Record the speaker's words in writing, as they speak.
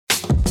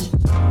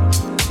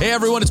Hey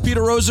everyone, it's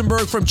Peter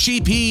Rosenberg from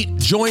Cheap Heat.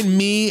 Join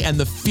me and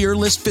the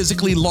fearless,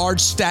 physically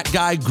large stat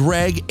guy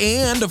Greg,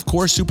 and of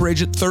course Super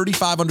Agent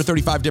 35 Under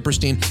 35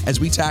 Dipperstein as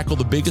we tackle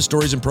the biggest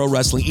stories in pro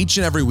wrestling each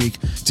and every week.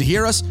 To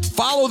hear us,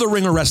 follow the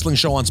Ringer Wrestling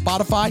Show on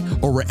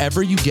Spotify or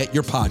wherever you get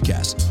your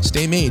podcasts.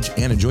 Stay mage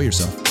and enjoy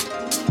yourself.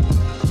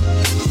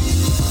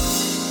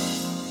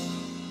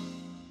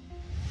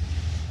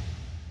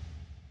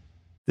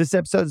 This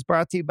episode is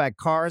brought to you by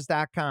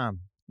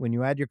Cars.com. When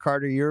you add your car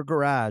to your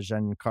garage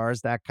on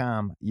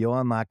Cars.com, you'll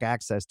unlock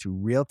access to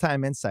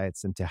real-time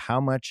insights into how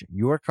much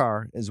your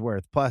car is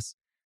worth. Plus,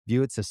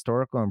 view its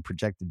historical and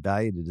projected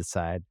value to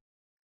decide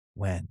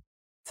when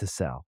to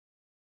sell.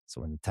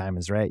 So when the time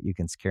is right, you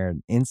can secure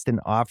an instant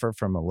offer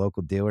from a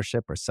local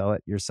dealership or sell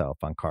it yourself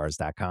on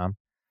Cars.com.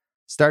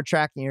 Start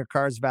tracking your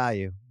car's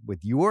value with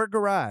your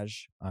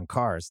garage on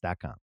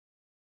Cars.com.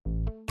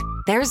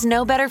 There's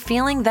no better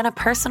feeling than a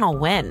personal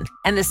win,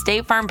 and the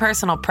State Farm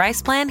Personal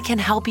Price Plan can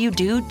help you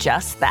do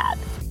just that.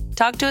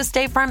 Talk to a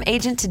State Farm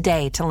agent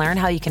today to learn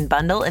how you can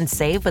bundle and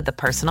save with the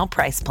Personal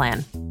Price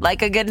Plan.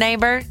 Like a good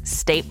neighbor,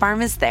 State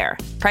Farm is there.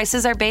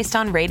 Prices are based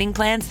on rating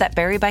plans that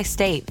vary by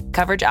state.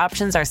 Coverage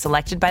options are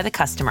selected by the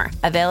customer.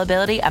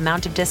 Availability,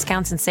 amount of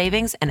discounts and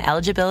savings, and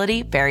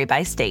eligibility vary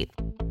by state.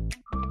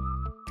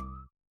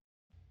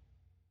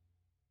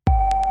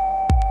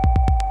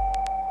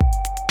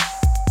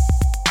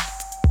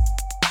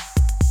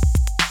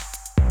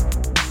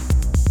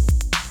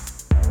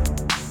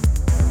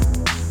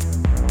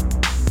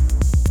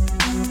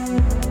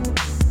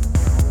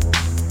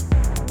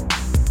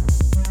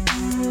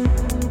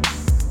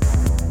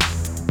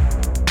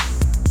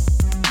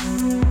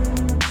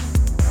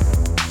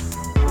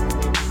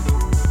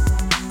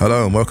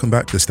 Hello and welcome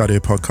back to the Stadio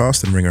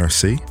Podcast and Ringer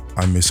FC.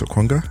 I'm Musa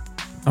Kwanga.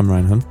 I'm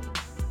Ryan Hunt.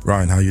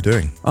 Ryan, how are you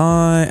doing?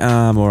 I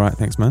am all right,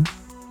 thanks, man.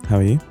 How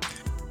are you?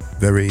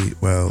 Very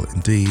well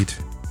indeed,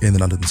 in the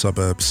London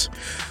suburbs,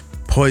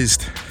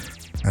 poised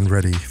and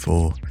ready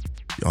for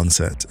the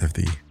onset of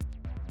the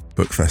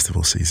book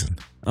festival season.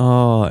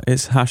 Oh,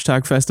 it's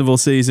hashtag festival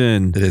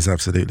season. It is,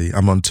 absolutely.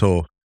 I'm on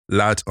tour.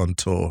 Lad on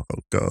tour. Oh,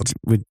 God.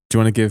 Do you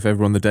want to give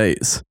everyone the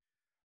dates?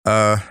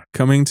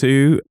 Coming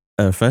to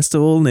a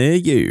festival near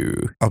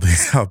you.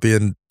 I'll be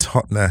in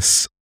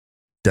Totnes,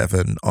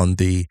 Devon on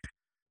the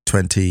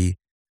 28th.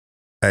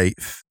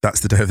 That's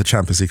the day of the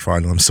Champions League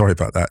final. I'm sorry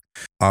about that.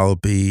 I'll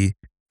be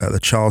at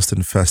the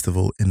Charleston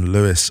Festival in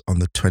Lewes on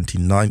the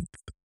 29th.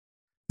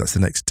 That's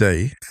the next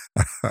day.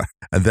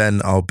 And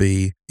then I'll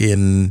be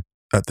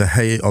at the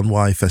Hay on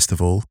Wye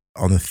Festival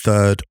on the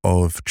 3rd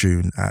of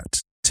June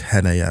at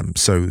 10 a.m.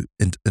 So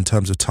in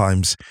terms of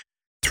times,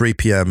 3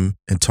 p.m.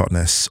 in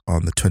Totnes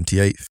on the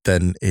 28th,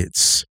 then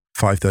it's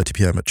 5:30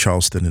 p.m. at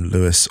Charleston in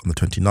Lewes on the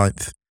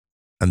 29th,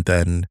 and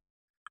then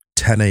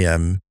 10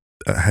 a.m.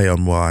 at Hay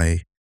on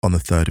Wye on the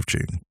 3rd of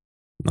June.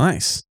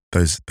 Nice.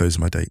 Those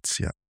are my dates,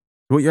 yeah.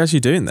 What are you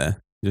actually doing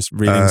there? Just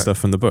reading stuff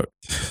from the book?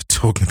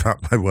 Talking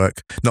about my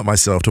work. Not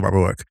myself, talking about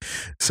my work.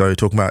 So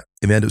talking about,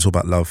 in the end, it was all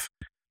about love.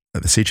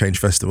 At the Sea Change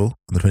Festival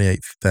on the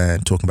 28th,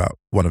 then talking about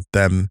one of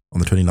them on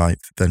the 29th,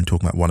 then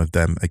talking about one of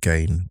them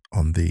again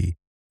on the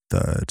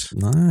 3rd.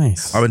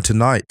 Nice. Oh, and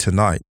tonight,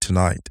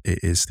 it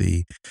is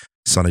the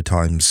Sunday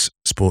Times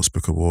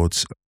Sportsbook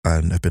Awards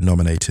and have been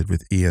nominated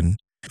with Ian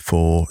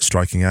for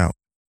Striking Out.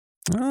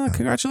 Oh,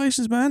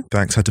 congratulations, man.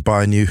 Thanks. Had to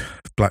buy a new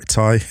black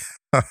tie.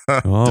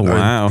 Oh,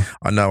 wow.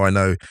 I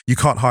know. You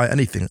can't hire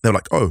anything. They're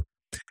like, oh,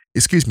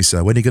 excuse me,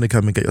 sir, when are you going to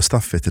come and get your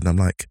stuff fitted? And I'm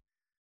like,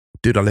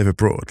 dude, I live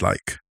abroad.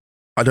 Like,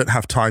 I don't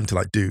have time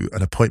to do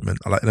an appointment.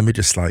 Let me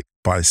just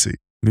buy a suit.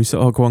 Musa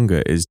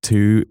Okwonga is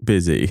too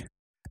busy.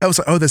 I was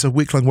like, oh, there's a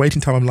week-long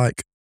waiting time. I'm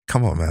like,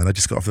 come on, man. I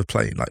just got off the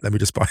plane. Let me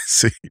just buy a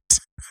suit.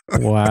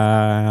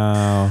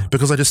 Wow.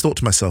 Because I just thought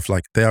to myself,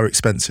 they are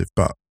expensive,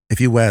 but if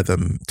you wear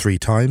them 3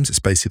 times, it's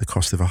basically the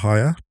cost of a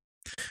hire.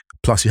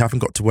 Plus, you haven't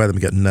got to wear them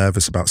and get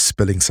nervous about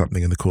spilling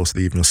something in the course of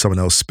the evening or someone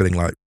else spilling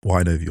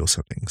wine over you or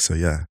something. So,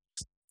 yeah.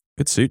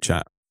 Good suit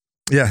chat.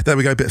 Yeah, there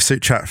we go. A bit of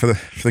suit chat for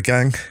the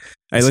gang.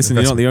 Hey, listen,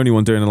 you're not the only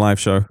one doing a live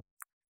show.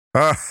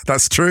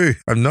 That's true.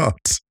 I'm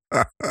not.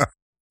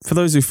 For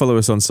those who follow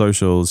us on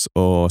socials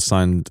or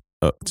signed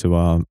up to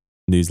our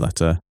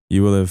newsletter,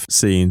 you will have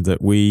seen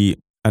that we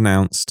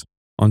announced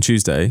on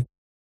Tuesday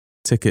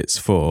tickets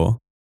for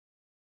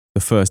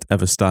the first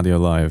ever Stadio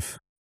Live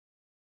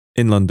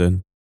in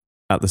London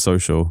at the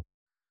Social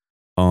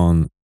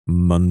on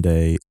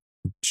Monday,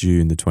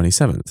 June the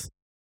 27th.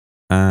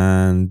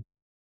 And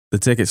the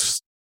tickets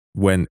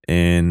went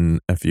in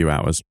a few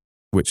hours,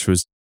 which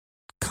was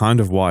kind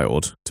of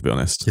wild, to be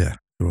honest. Yeah,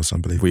 it was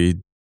unbelievable. We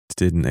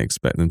didn't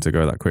expect them to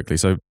go that quickly.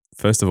 So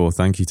first of all,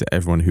 thank you to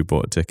everyone who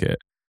bought a ticket.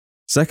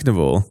 Second of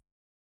all,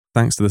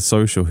 thanks to the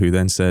Social who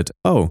then said,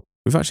 oh,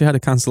 we've actually had a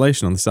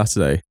cancellation on the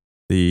Saturday,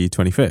 the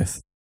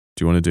 25th.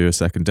 Do you want to do a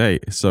second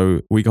date?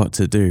 So we got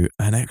to do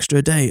an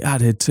extra date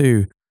added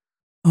to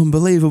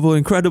unbelievable,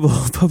 incredible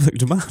public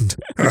demand,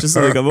 which is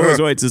something I've always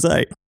wanted to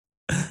say.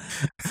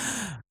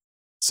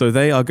 So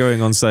they are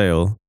going on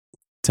sale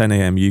 10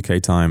 a.m.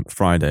 UK time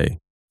Friday.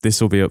 This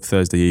will be up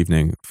Thursday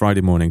evening, Friday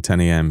morning,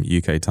 10 a.m.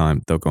 UK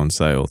time. They'll go on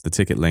sale. The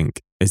ticket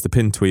link is the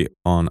pinned tweet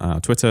on our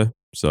Twitter,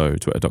 so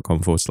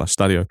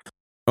twitter.com/Stadio.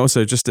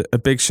 Also, just a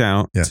big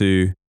shout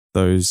to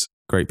those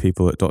great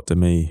people at Dr.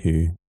 Me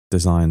who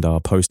designed our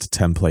poster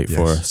template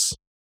for us.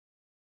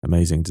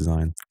 Amazing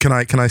design. Can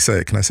I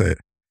say it? Can I say it?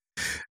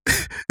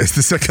 It's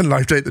the second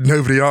live date that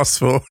nobody asked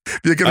for.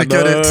 You're going to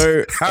get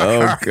it.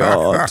 Oh,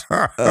 God.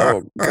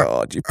 Oh,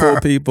 God. You poor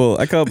people.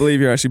 I can't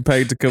believe you're actually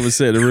paid to come and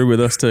sit in a room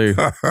with us too.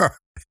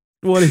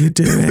 What are you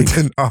doing? They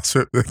didn't ask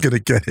for it. They're going to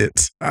get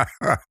it.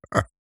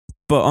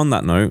 But on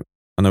that note,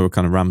 I know we're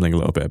kind of rambling a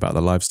little bit about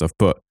the live stuff,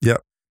 but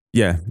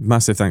yeah,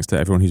 massive thanks to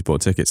everyone who's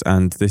bought tickets.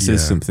 And this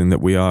is something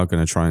that we are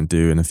going to try and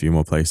do in a few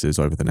more places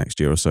over the next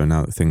year or so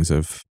now that things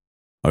have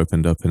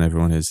opened up and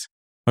everyone is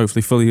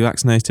hopefully fully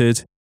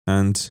vaccinated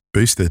and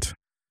boosted.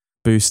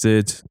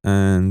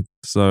 And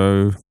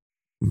so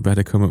we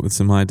better come up with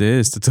some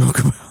ideas to talk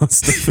about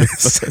stuff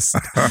first.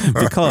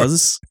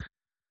 Because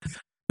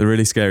the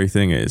really scary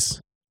thing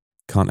is,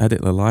 can't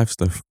edit the live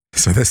stuff.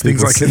 So there's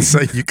things I can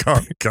say you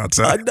can't cut.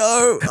 I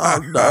know.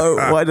 Oh no.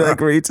 Why did I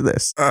agree to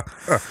this?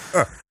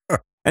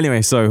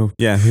 Anyway, so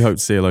yeah, we hope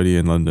to see a load of you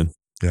in London.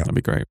 Yeah. That'd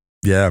be great.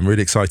 Yeah, I'm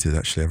really excited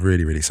actually. I'm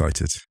really, really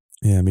excited.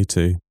 Yeah, me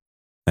too.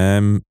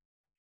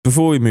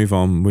 Before we move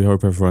on, we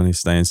hope everyone is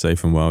staying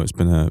safe and well. It's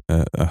been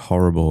a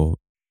horrible,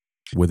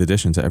 with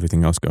addition to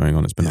everything else going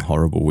on, it's been a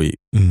horrible week,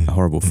 a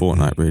horrible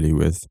fortnight really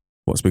with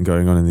what's been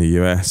going on in the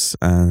US.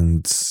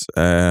 And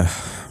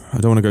I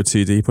don't want to go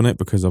too deep on it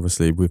because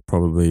obviously you've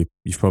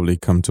probably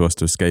come to us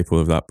to escape all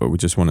of that, but we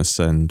just want to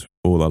send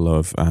all our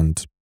love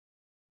and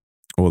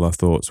all our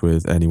thoughts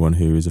with anyone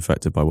who is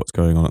affected by what's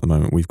going on at the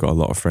moment. We've got a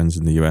lot of friends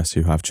in the US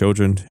who have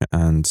children,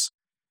 and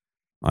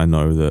I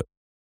know that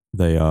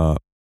they are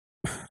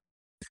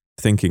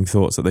thinking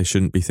thoughts that they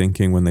shouldn't be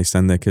thinking when they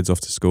send their kids off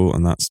to school,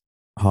 and that's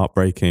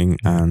heartbreaking.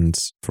 And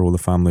for all the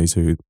families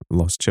who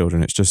lost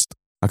children, it's just,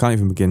 I can't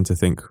even begin to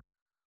think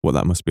what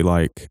that must be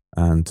like,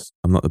 and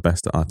I'm not the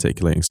best at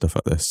articulating stuff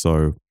like this,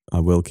 so I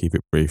will keep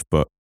it brief.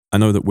 But I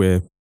know that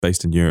we're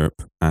based in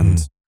Europe,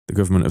 and the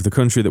government of the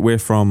country that we're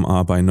from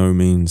are by no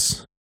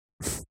means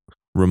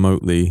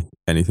remotely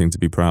anything to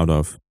be proud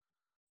of.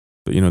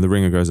 But, you know, the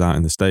ringer goes out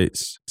in the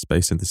States, it's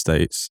based in the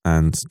States,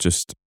 and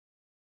just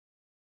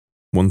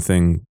one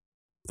thing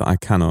that I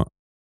cannot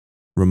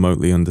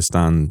remotely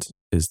understand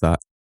is that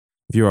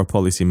if you're a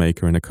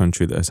policymaker in a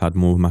country that has had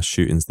more mass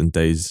shootings than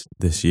days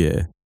this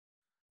year,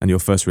 and your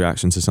first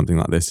reaction to something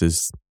like this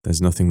is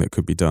there's nothing that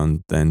could be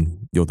done,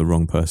 then you're the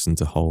wrong person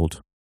to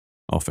hold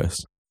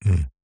office.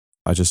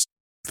 I just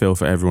feel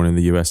for everyone in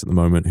the US at the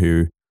moment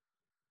who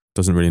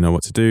doesn't really know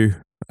what to do.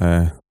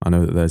 I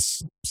know that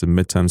there's some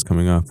midterms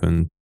coming up,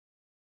 and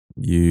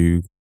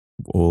you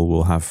all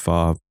will have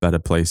far better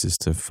places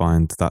to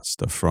find that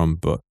stuff from.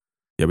 But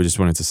yeah, we just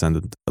wanted to send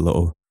a lot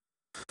of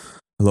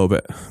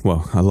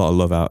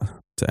love out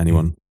to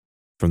anyone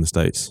from the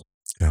States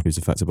who's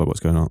affected by what's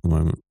going on at the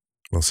moment.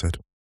 Well said.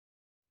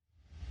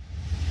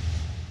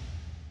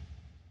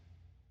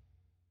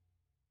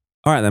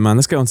 All right then, man,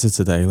 let's get on to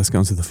today. Let's get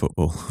on to the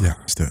football. Yeah,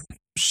 let's do it.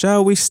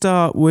 Shall we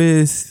start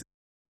with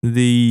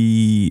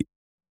the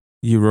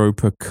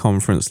Europa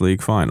Conference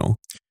League final?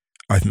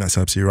 I think that's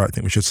absolutely right. I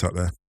think we should start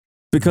there.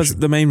 Because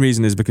the main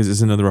reason is because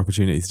it's another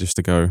opportunity just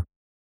to go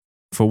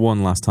for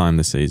one last time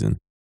this season.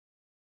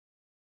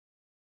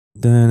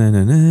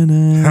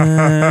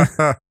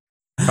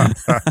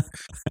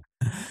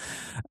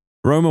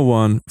 Roma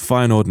won,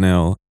 Feyenoord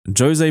 0.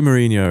 Jose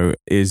Mourinho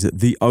is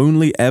the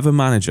only ever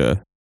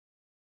manager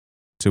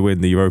to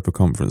win the Europa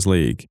Conference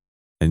League,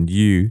 and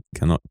you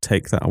cannot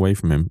take that away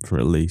from him for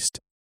at least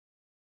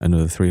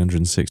another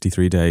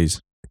 363 days,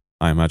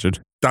 I imagine.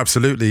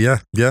 Absolutely, yeah.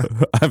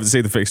 I haven't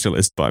seen the fixture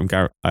list, but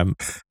I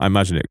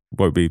imagine it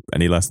won't be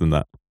any less than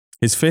that.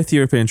 His 5th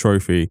European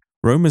trophy,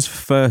 Roma's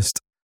first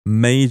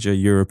major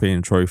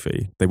European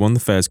trophy. They won the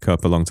Fairs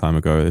Cup a long time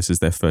ago. This is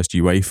their first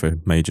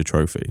UEFA major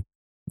trophy.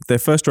 Their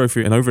first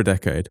trophy in over a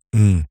decade.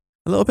 A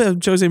little bit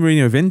of Jose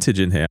Mourinho vintage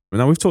in here.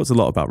 Now, we've talked a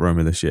lot about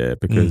Roma this year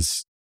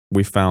because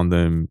we found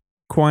them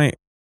quite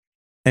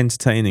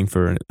entertaining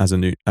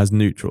as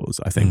neutrals,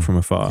 I think, from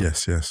afar.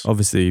 Yes.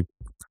 Obviously,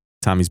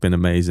 Tammy's been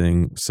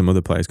amazing. Some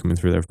other players coming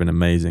through there have been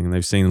amazing. And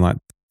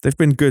they've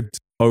been good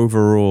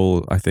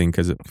overall, I think,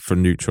 for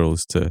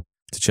neutrals to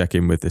check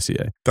in with this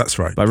year. That's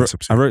right. I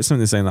wrote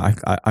something saying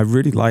that I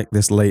really like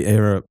this late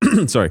era.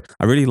 Sorry,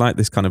 I really like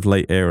this kind of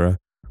late era,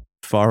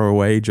 far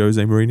away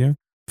Jose Mourinho.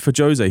 For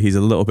Jose, he's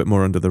a little bit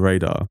more under the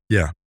radar.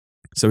 Yeah.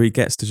 So he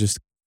gets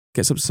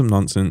up to some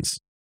nonsense,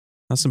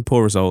 has some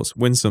poor results,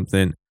 wins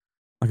something.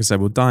 Like I said,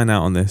 we'll dine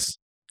out on this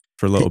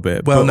for a little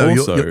bit. Well, but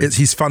no,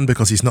 he's fun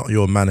because he's not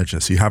your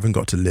manager, so you haven't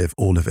got to live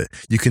all of it.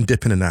 You can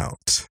dip in and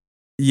out.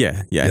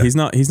 Yeah. He's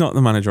not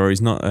the manager, or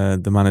he's not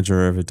the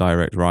manager of a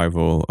direct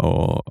rival,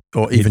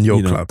 or even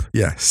your club.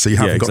 Yeah, so you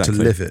haven't got to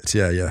live it.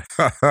 Yeah.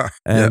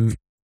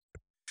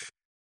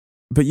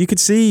 But you could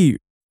see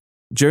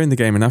during the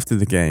game and after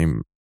the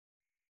game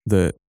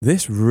that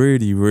this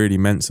really, really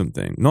meant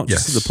something. Not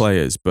just to the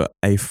players, but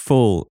a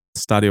full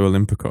Stadio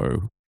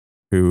Olimpico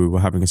who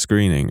were having a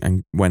screening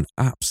and went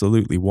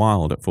absolutely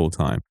wild at full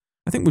time.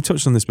 I think we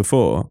touched on this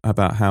before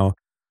about how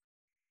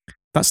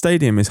that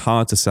stadium is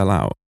hard to sell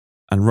out,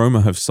 and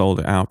Roma have sold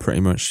it out pretty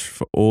much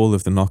for all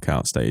of the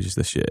knockout stages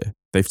this year.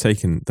 They've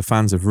taken, the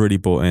fans have really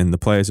bought in, the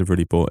players have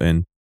really bought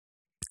in,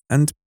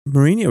 and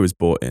Mourinho has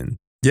bought in.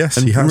 Yes,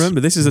 and he has. Remember,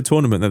 this is a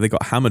tournament that they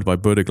got hammered by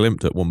Buda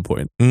Glimt at one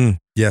point.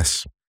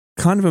 Yes.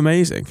 Kind of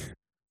amazing.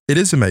 It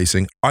is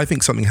amazing. I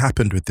think something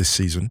happened with this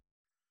season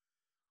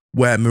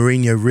where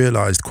Mourinho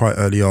realised quite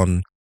early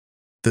on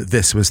that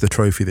this was the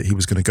trophy that he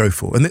was going to go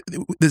for. And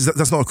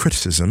that's not a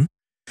criticism.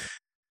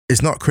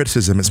 It's not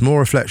criticism. It's more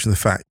a reflection of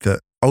the fact that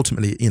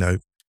ultimately, you know,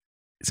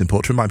 it's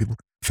important to remind people,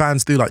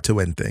 fans do like to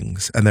win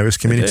things and there is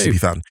community to be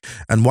found.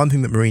 And one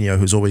thing that Mourinho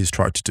has always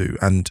tried to do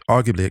and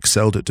arguably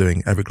excelled at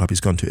doing every club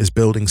he's gone to is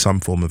building some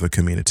form of a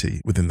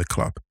community within the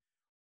club.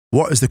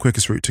 What is the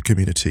quickest route to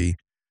community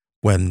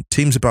when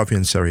teams above you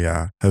in Serie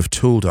A have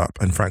tooled up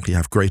and frankly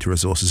have greater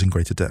resources and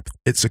greater depth?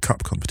 It's a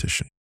cup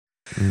competition.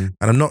 And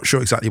I'm not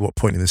sure exactly what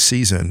point in the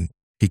season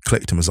he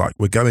clicked and was like,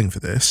 we're going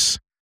for this.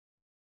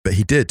 But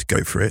he did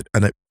go for it.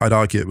 And I'd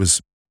argue it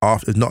was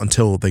after, not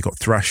until they got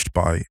thrashed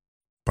by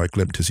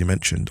Glimt, as you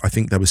mentioned. I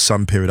think there was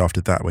some period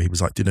after that where he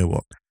was like, do you know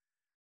what?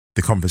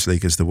 The Conference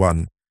League is the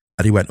one.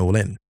 And he went all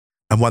in.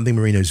 And one thing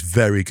Mourinho's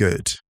very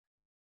good,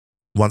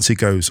 once he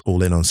goes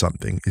all in on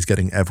something, is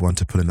getting everyone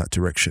to pull in that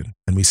direction.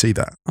 And we see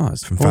that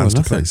from fans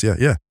to players.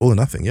 Yeah. All or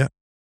nothing, yeah.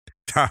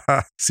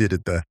 See, I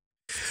did there.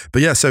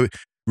 But yeah, so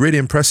really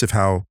impressive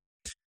how,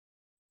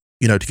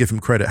 you know, to give him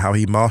credit, how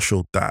he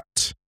marshaled that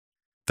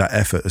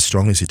effort as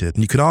strong as he did.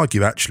 And you can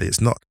argue, actually, it's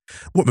not,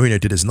 what Mourinho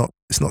did is not,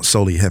 it's not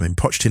solely him. I mean,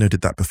 Pochettino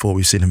did that before.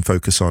 We've seen him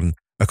focus on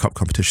a cup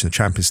competition, the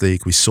Champions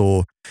League. We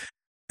saw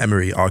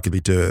Emery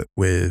arguably do it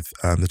with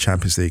the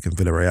Champions League and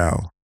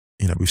Villarreal.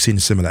 You know, we've seen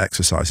similar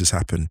exercises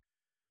happen.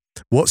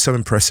 What's so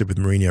impressive with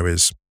Mourinho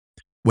is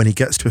when he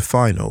gets to a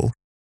final,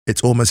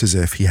 it's almost as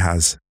if he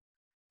has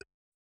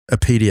a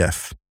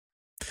PDF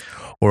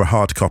or a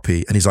hard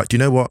copy. And he's like, do you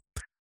know what?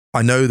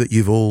 I know that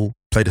you've all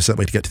played a certain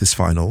way to get to this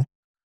final,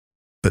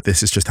 but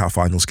this is just how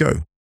finals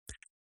go.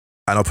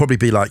 And I'll probably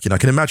be like, you know, I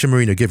can imagine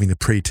Mourinho giving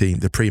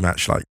the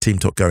pre-match, like team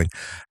talk going,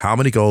 how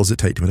many goals does it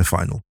take to win a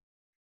final?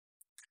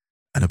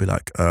 And I'll be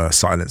like,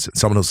 silence.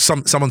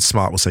 Someone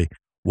smart will say,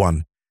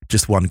 one,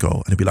 just one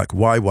goal. And he'll be like,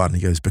 why one?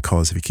 He goes,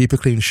 because if you keep a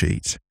clean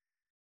sheet,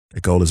 a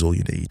goal is all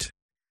you need.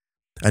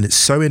 And it's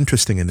so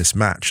interesting in this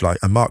match, like,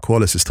 and Mark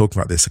Wallace is talking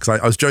about this, because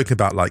I was joking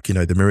about, like, you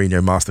know, the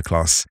Mourinho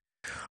masterclass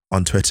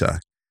on Twitter.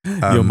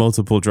 Your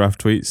multiple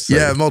draft tweets. So.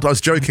 Yeah, I was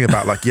joking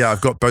about, like, yeah,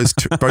 I've got both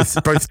tweets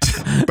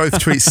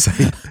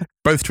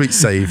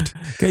saved.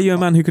 Get you a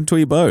man who can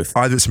tweet both.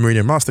 Either it's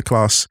Mourinho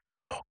masterclass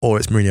or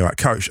it's Mourinho out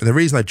coach. And the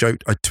reason I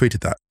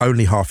tweeted that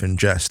only half in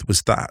jest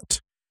was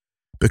that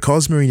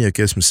because Mourinho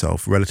gives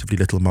himself relatively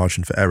little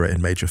margin for error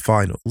in major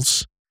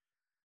finals,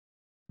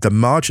 the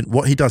margin,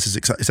 what he does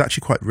is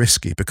actually quite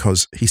risky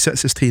because he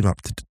sets his team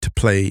up to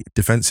play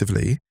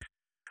defensively.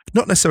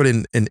 Not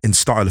necessarily in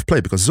style of play,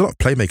 because there's a lot of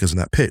playmakers on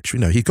that pitch. You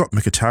know, he got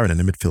Mkhitaryan in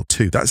the midfield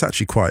too. That's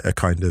actually quite a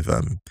kind of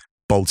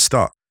bold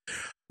start.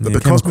 But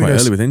because quite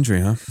early with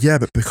injury, huh? Yeah,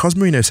 but because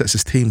Mourinho sets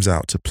his teams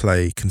out to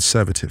play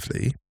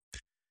conservatively,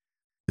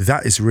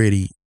 that is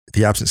really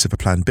the absence of a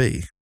plan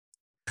B.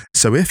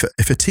 So if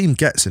a team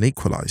gets an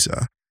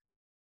equaliser,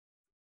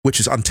 which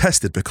is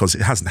untested because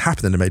it hasn't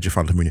happened in a major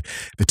final to Mourinho,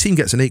 if a team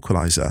gets an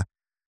equaliser,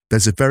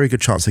 there's a very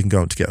good chance they can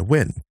go on to get a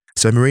win.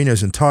 So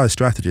Mourinho's entire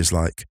strategy is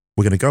like,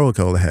 we're going to go a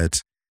goal ahead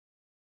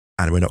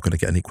and we're not going to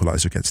get an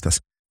equaliser against us.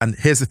 And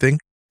here's the thing,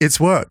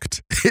 it's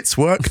worked. It's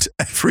worked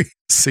every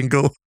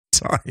single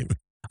time.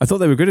 I thought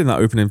they were good in that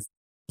opening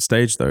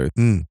stage though.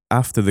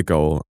 After the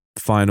goal,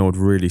 Feyenoord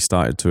really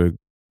started to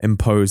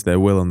impose their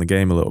will on the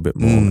game a little bit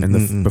more.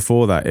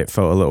 Before that, it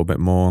felt a little bit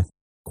more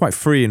quite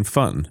free and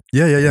fun.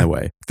 Yeah. In a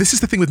way. This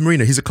is the thing with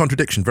Mourinho. He's a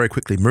contradiction very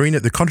quickly.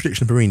 The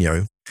contradiction of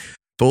Mourinho,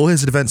 for all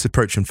his defensive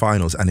approach in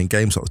finals and in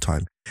games all the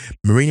time,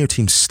 Mourinho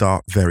teams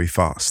start very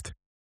fast.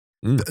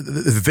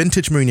 The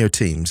vintage Mourinho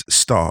teams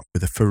start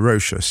with a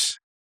ferocious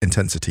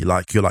intensity.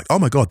 Like, you're like, oh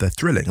my God, they're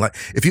thrilling. Like,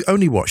 if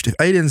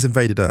aliens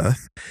invaded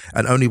Earth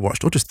and only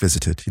watched, or just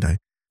visited, you know,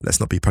 let's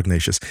not be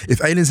pugnacious.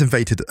 If aliens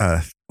invaded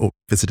Earth or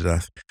visited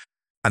Earth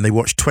and they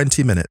watched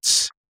 20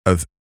 minutes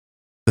of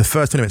the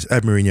first 20 minutes of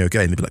every Mourinho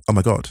game, they'd be like, oh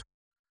my God,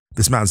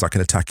 this man's like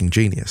an attacking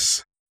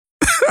genius.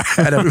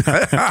 Do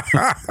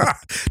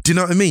you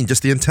know what I mean?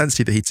 Just the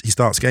intensity that he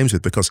starts games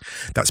with, because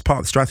that's part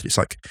of the strategy. It's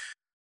like,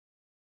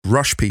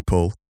 rush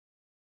people,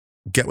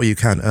 get where you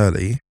can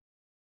early,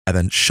 and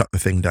then shut the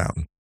thing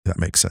down. If that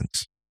makes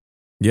sense.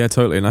 Yeah,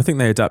 totally. And I think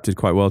they adapted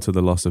quite well to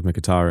the loss of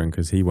Mkhitaryan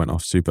because he went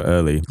off super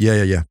early.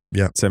 Yeah.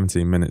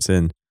 17 minutes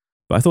in.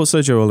 But I thought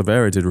Sergio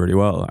Oliveira did really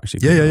well,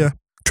 actually. Yeah.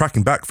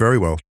 Tracking back very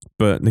well.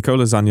 But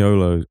Nicola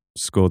Zaniolo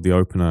scored the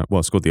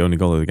only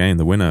goal of the game,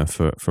 the winner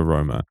for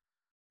Roma.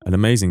 An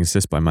amazing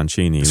assist by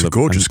Mancini. It's a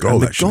gorgeous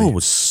goal, actually. The goal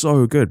was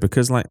so good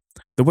because, like,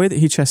 the way that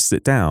he chests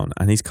it down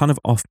and he's kind of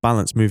off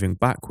balance moving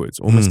backwards,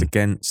 almost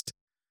against,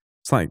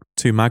 it's like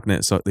two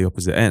magnets at the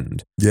opposite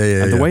end.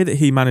 Yeah. And the way that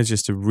he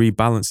manages to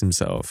rebalance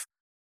himself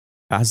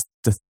as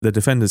the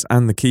defenders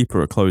and the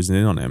keeper are closing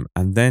in on him,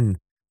 and then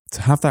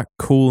to have that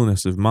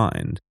coolness of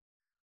mind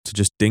to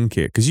just dink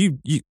it, because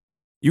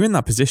you're in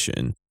that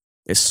position,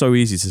 it's so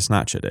easy to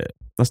snatch at it.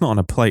 That's not on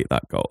a plate,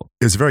 that goal.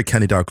 It was a very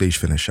Kenny Dalglish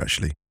finish,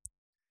 actually.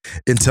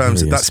 In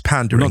terms of that's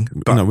pandering.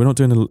 We're not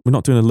doing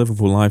a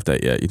Liverpool live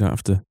date yet. You don't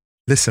have to.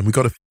 Listen, we've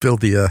got to fill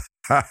the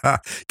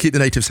keep the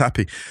natives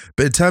happy.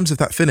 But in terms of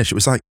that finish, it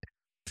was like,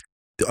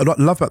 I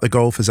love about the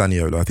goal for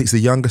Zaniolo. I think it's the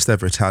youngest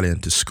ever Italian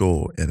to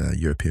score in a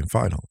European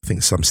final. I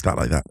think some stat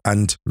like that.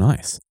 And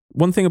nice.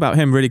 One thing about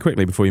him, really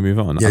quickly before you move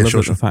on, I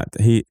love the fact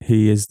that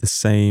he is the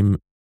same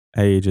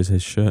age as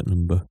his shirt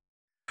number.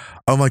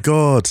 Oh my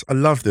God, I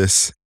love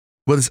this.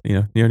 Well,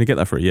 you only get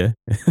that for a year.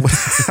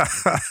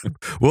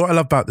 What I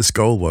love about this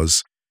goal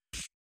was,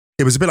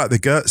 it was a bit like the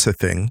Goetze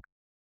thing,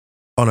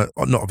 not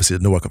obviously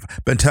in the World Cup,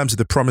 but in terms of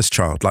the promised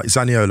child. Like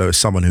Zaniolo is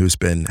someone who's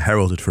been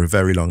heralded for a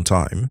very long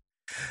time,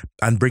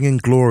 and bringing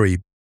glory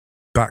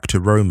back to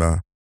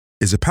Roma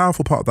is a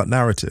powerful part of that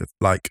narrative.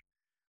 Like,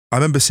 I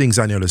remember seeing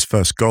Zaniolo's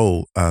first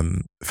goal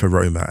for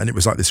Roma, and it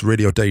was like this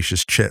really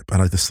audacious chip,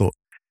 and I just thought,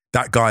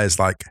 that guy is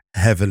like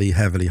heavily,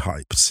 heavily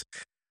hyped.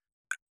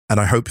 And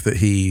I hope that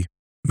he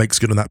makes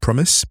good on that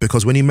promise,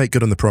 because when you make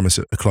good on the promise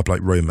at a club like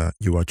Roma,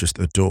 you are just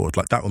adored.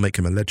 Like, that will make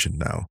him a legend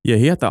now. Yeah,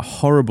 he had that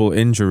horrible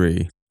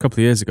injury a couple of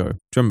years ago. Do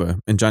you remember?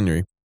 In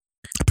January.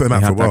 I put him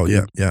out for a while,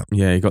 yeah.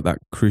 Yeah, he got that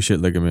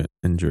cruciate ligament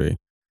injury.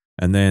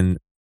 And then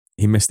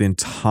he missed the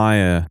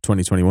entire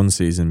 2021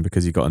 season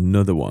because he got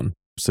another one.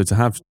 So to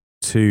have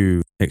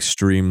two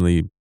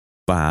extremely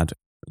bad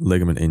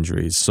ligament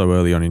injuries so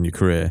early on in your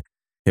career,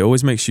 it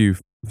always makes you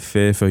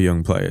fear for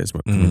young players.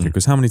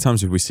 Because how many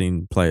times have we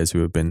seen players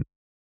who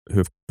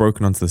have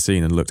broken onto the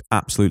scene and looked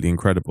absolutely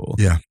incredible,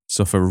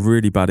 suffer a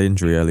really bad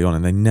injury early on,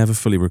 and they never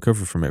fully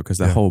recover from it because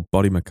their whole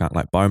body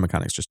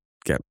biomechanics just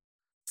get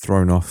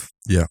thrown off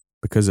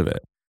because of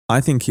it.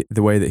 I think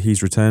the way that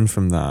he's returned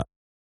from that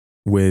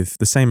with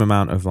the same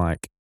amount of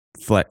like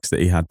flex that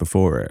he had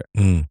before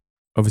it,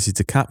 obviously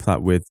to cap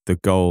that with the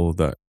goal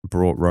that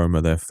brought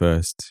Roma their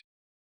first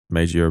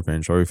major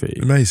European trophy.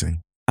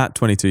 Amazing. At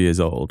 22 years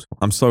old,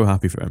 I'm so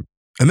happy for him.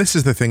 And this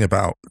is the thing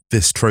about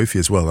this trophy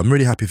as well. I'm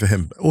really happy for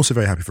him, also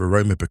very happy for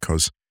Roma,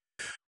 because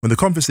when the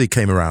Conference League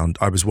came around,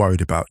 I was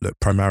worried about,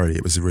 primarily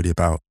it was really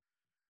about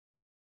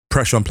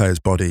pressure on players'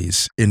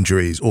 bodies,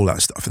 injuries, all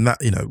that stuff. And that,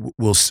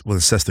 we'll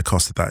assess the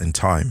cost of that in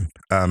time.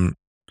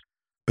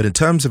 But in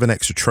terms of an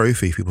extra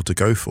trophy for people to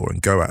go for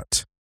and go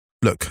at,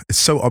 look, it's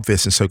so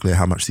obvious and so clear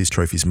how much these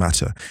trophies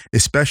matter,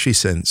 especially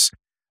since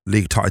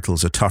league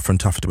titles are tougher and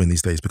tougher to win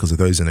these days because of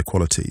those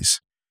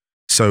inequalities.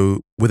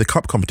 So with a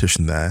cup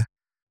competition there,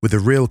 with a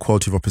real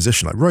quality of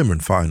opposition, like Roma in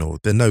final,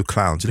 they're no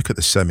clowns. You look at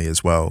the semi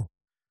as well,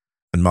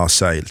 and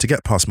Marseille. To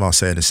get past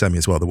Marseille in a semi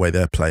as well, the way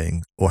they're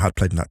playing, or had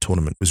played in that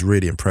tournament, was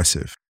really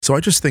impressive. So I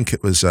just think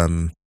it was,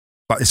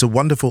 it's a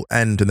wonderful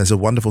end, and there's a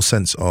wonderful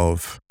sense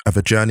of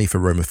a journey for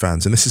Roma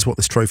fans. And this is what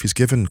this trophy's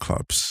given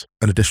clubs,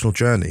 an additional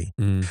journey,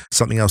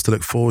 something else to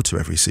look forward to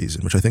every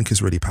season, which I think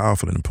is really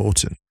powerful and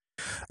important.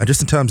 And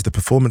just in terms of the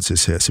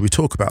performances here, so we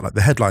talk about, like,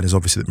 the headline is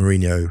obviously that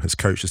Mourinho has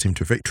coached his team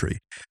to a victory.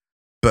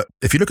 But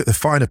if you look at the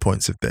finer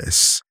points of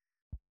this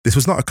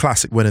was not a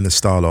classic win in the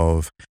style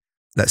of,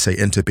 let's say,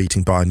 Inter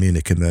beating Bayern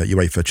Munich in the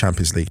UEFA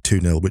Champions League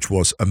 2-0, which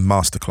was a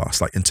masterclass,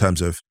 like in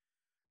terms of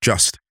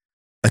just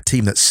a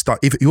team that's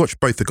if you watch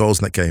both the goals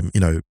in that game,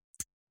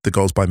 the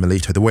goals by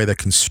Milito, the way they're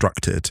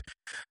constructed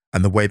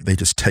and the way that they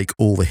just take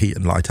all the heat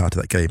and light out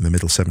of that game in the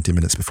middle 70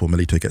 minutes before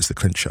Milito gets the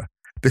clincher.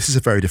 This is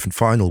a very different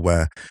final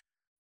where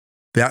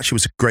there actually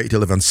was a great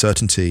deal of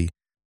uncertainty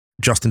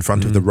just in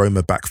front of the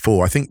Roma back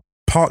four. I think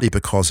partly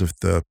because of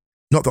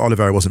not that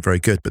Oliveira wasn't very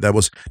good, but there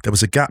was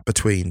a gap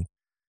between,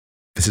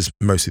 this is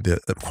mostly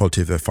the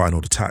quality of their final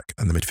attack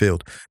and the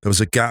midfield. There was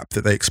a gap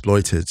that they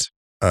exploited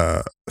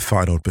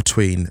final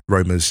between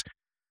Roma's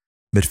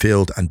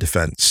midfield and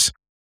defence.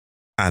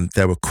 And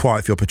there were quite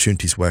a few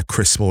opportunities where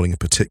Chris Smalling in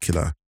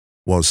particular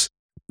was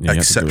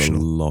exceptional. Had to do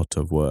a lot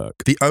of work.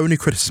 The only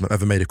criticism I've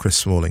ever made of Chris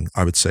Smalling,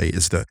 I would say,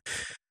 is that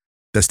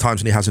there's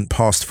times when he hasn't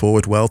passed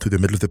forward well through the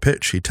middle of the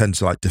pitch. He tends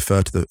to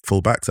defer to the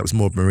fullbacks. That was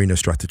more of Mourinho's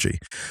strategy.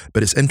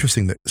 But it's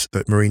interesting that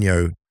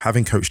Mourinho,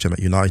 having coached him at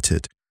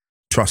United,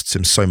 trusts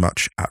him so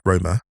much at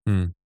Roma.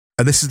 And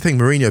this is the thing,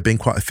 Mourinho being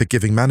quite a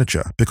forgiving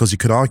manager, because you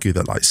could argue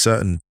that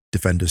certain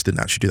defenders didn't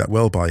actually do that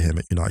well by him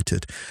at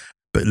United.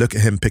 But look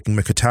at him picking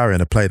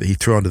Mkhitaryan, a player that he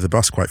threw under the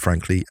bus, quite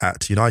frankly,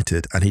 at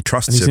United, and he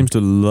trusts him. He seems to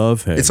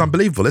love him. It's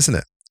unbelievable, isn't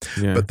it?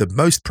 Yeah. But the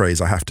most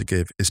praise I have to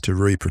give is to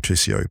Rui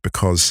Patricio,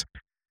 because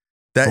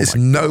there is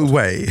no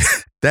way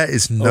they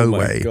should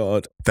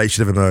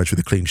have emerged with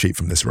a clean sheet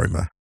from this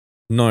Roma.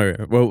 No.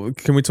 Well,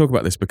 can we talk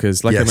about this?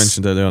 Because I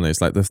mentioned earlier on,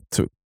 it's like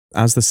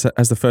as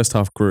the first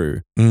half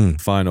grew,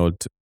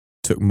 Feyenoord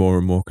took more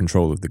and more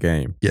control of the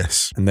game.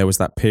 Yes. And there was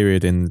that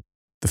period in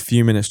the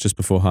few minutes just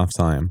before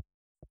half-time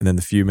and then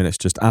the few minutes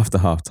just after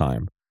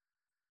half-time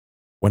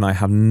when I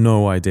have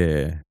no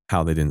idea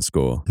how they didn't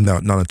score. No,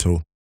 none at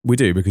all. We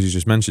do, because you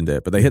just mentioned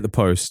it, but they hit the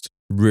post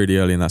really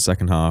early in that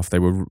second half. They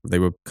were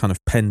kind of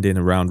penned in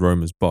around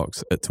Roma's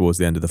box towards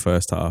the end of the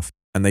first half.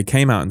 and they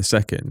came out in the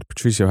second.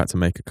 Patricio had to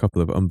make a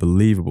couple of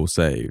unbelievable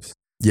saves.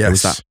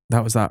 Yes.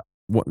 That was that.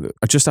 What,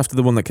 just after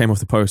the one that came off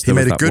the post, he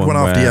made a good one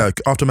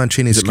after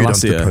Mancini screwed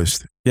onto the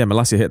post. Yeah,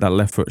 Malacia hit that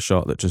left foot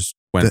shot that just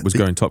was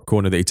going top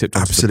corner that he tipped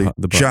onto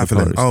the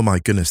javelin. post. Oh my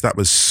goodness, that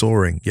was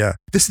soaring. Yeah,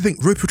 this is the thing.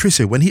 Rui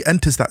Patricio, when he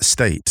enters that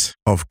state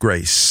of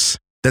grace,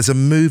 there's a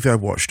movie I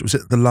watched. Was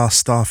it The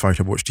Last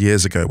Starfighter I watched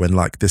years ago? When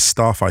like this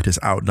starfighter is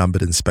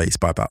outnumbered in space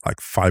by about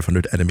like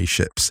 500 enemy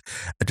ships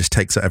and just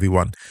takes out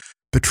everyone.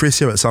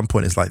 Patricio at some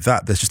point is like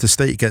that. There's just a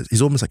state he gets.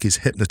 He's almost like he's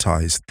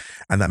hypnotized,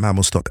 and that man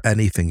will stop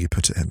anything you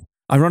put at him.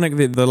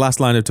 Ironically, the last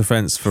line of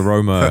defense for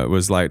Roma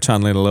was like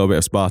channeling a little bit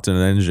of Spartan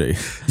energy.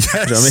 Yes. You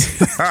know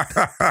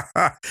what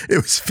I mean?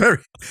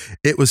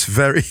 It was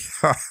very,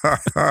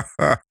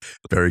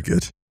 very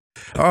good.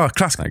 Oh,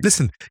 class. Thanks.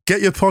 Listen, get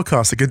your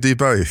podcast. I can do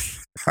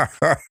both.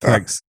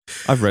 Thanks.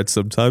 I've read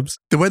sometimes.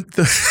 The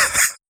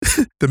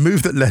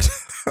move that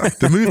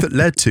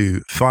led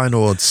to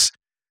Feyenoord's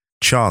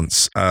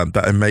chance,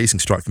 that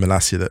amazing strike from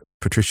Malacia that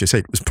Patricio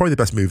said was probably the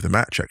best move of the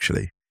match,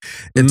 actually.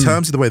 In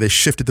terms of the way they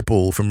shifted the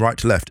ball from right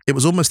to left, it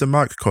was almost a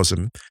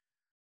microcosm.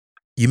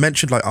 You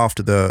mentioned like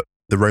after the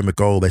Roma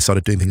goal, they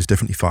started doing things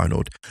differently,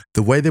 Feyenoord.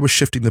 The way they were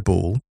shifting the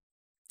ball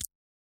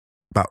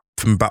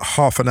from about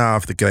half an hour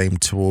of the game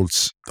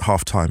towards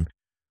half time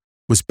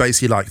was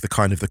basically like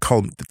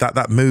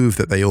that move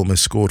that they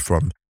almost scored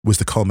from was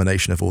the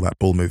culmination of all that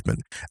ball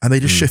movement. And they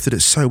just shifted it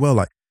so well.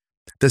 Like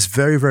there's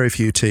very, very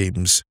few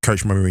teams,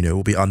 Coach Mourinho,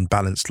 will be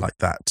unbalanced like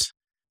that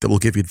will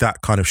give you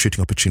that kind of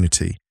shooting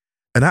opportunity.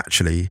 And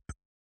actually,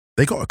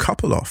 they got a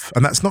couple off.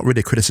 And that's not really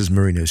a criticism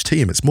of Mourinho's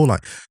team. It's more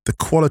like the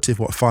quality of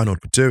what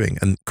Feyenoord were doing.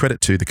 And credit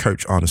to the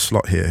coach, Arne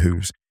Slot here,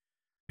 whose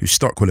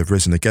stock will have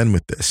risen again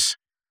with this,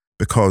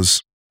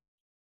 because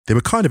they were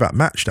kind of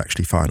outmatched,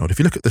 actually, Feyenoord. If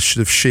you look at the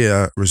sort of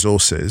sheer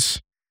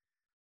resources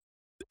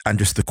and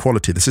just the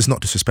quality, this is not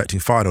disrespecting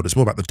Feyenoord, it's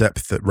more about the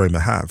depth that Roma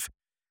have.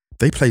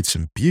 They played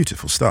some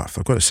beautiful stuff,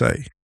 I've got to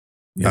say.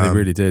 Yeah, they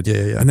really did.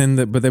 Yeah. And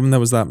then, but then there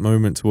was that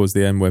moment towards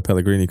the end where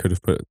Pellegrini could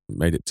have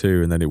made it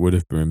 2, and then it would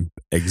have been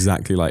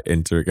exactly like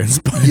Inter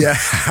against Bayern.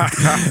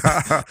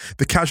 Yeah,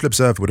 the casual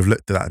observer would have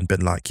looked at that and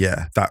been like,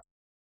 "Yeah,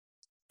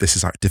 this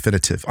is like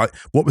definitive."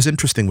 What was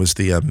interesting was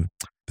the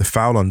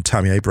foul on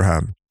Tammy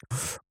Abraham.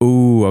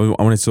 Ooh,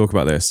 I wanted to talk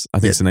about this. I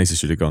think Senesi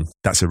should have gone.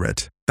 That's a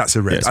red. That's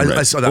a red. Yeah,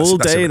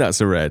 that's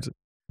a red.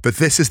 But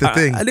this is the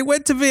thing, and it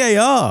went to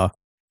VAR.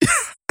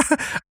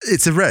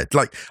 It's a red.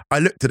 Like I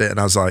looked at it and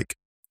I was like,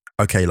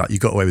 okay, like you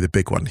got away with a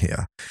big one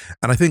here.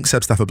 And I think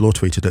Seb Stafford-Bloor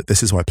tweeted that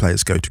this is why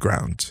players go to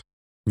ground.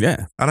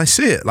 Yeah. And I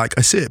see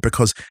it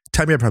because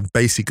Tammy Abraham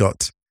basically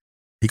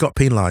got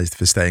penalised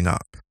for staying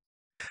up.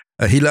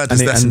 He learned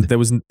his lesson.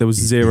 And there was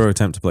zero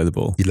attempt to play the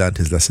ball. He learned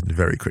his lesson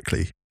very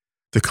quickly.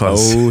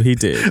 Because he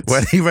did.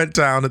 When he went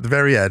down at the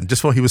very end,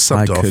 just while he was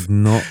subbed off. I could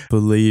not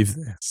believe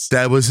this.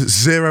 There was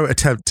zero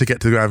attempt to get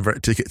to the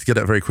ground, to get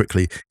it very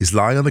quickly. He's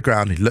lying on the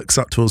ground. He looks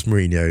up towards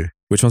Mourinho.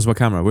 Which one's my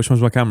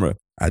camera?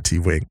 And he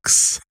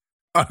winks.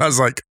 And I was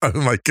like, oh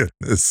my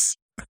goodness.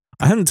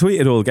 I hadn't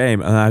tweeted all game,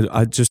 and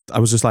I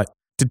was just like,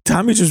 did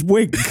Tammy just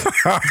wink? Did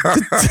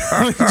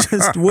Tammy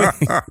just wink?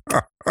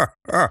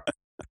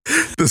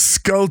 The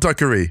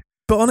skullduggery.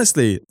 But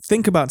honestly,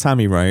 think about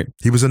Tammy, right?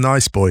 He was a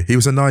nice boy.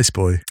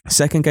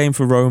 Second game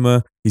for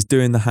Roma, he's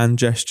doing the hand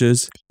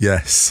gestures.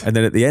 Yes. And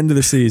then at the end of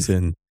the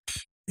season,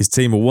 his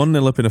team are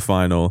 1-0 up in a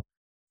final.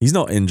 He's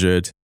not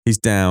injured. He's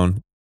down.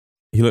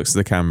 He looks at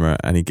the camera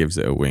and he gives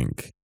it a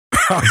wink.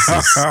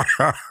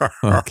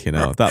 Fucking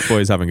hell. That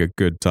boy's having a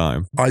good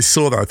time. I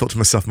saw that. I thought to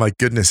myself, my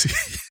goodness.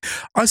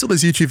 I saw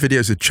those YouTube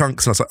videos of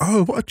Chunks and I was like,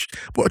 oh,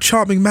 what a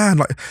charming man.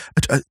 Like,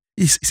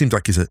 he seems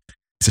like he's a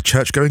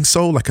church-going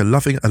soul, like a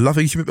loving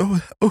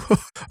human.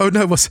 Oh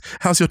no!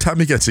 How's your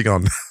Tammy getting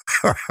on?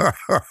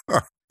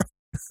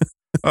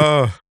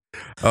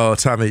 oh,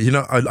 Tammy. You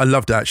know, I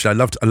loved it, actually.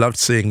 I loved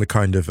seeing the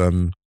kind of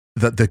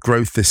the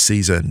growth this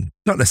season.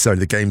 Not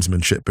necessarily the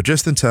gamesmanship, but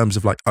just in terms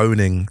of like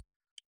owning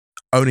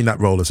that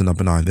role as a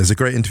number 9. There's a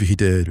great interview he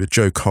did with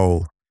Joe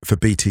Cole for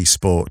BT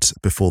Sport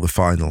before the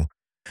final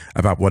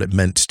about what it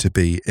meant to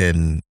be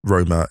in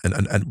Roma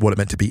and what it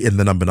meant to be in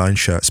the number 9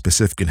 shirt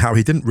specifically, and how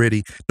he didn't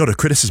really, not a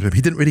criticism, but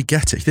he didn't really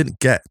get it. He didn't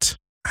get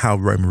how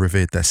Roma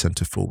revered their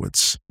centre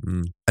forwards.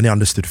 And he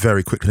understood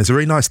very quickly. And there's a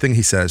really nice thing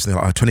he says,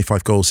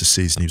 25 goals this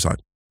season. He was like,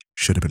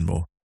 should have been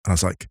more. And I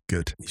was like,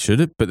 good. He should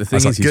have, but the thing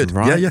is, he's good.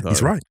 right. Yeah, though.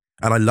 He's right.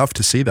 And I love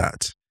to see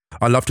that.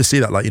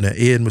 Like, you know,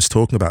 Ian was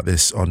talking about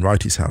this on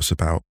Wrighty's House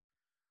about,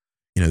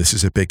 you know, this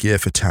is a big year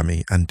for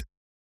Tammy, and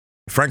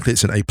frankly,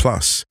 it's an A+.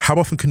 How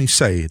often can you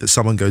say that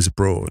someone goes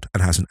abroad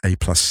and has an A+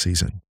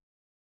 season?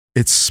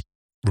 It's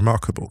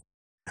remarkable.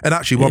 And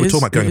actually, while we're talking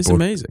about going abroad,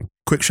 amazing.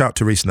 Quick shout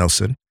to Reece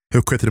Nelson, who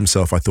acquitted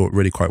himself, I thought,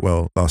 really quite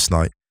well last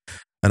night.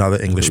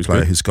 Another English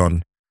player who's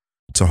gone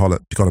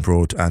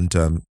abroad, and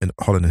in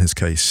Holland, in his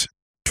case,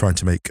 trying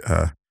to make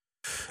a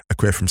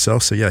career for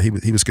himself. So yeah,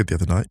 he was good the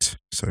other night.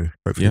 So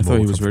hopefully, I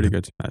thought he was really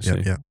good,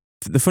 actually. Yeah.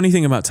 The funny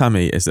thing about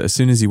Tammy is that as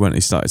soon as he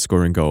started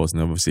scoring goals, and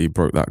obviously he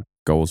broke that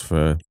goal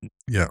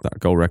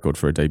record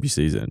for a debut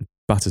season.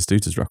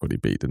 Batistuta's record he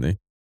beat, didn't he?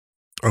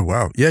 Oh,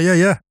 wow.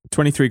 Yeah.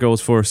 23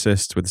 goals, 4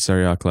 assists with the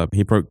Serie A club.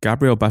 He broke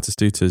Gabriel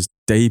Batistuta's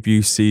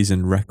debut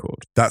season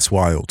record. That's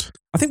wild.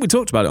 I think we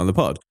talked about it on the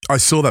pod. I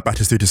saw that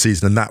Batistuta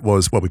season, and that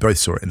was, well, we both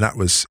saw it, and that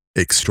was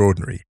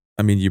extraordinary.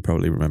 I mean, you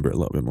probably remember it a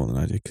little bit more than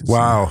I do. 'Cause,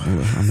 Wow.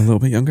 I'm a little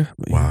bit younger.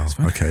 Wow. It's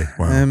fine. Okay.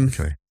 Wow.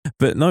 Okay.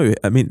 But no,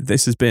 I mean,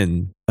 this has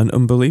been an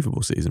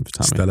unbelievable season for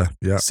Tammy. Stellar.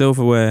 Yeah.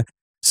 Silverware,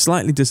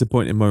 slightly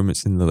disappointing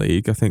moments in the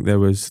league. I think there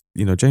was,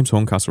 James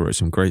Horncastle wrote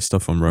some great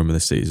stuff on Roma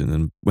this season.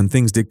 And when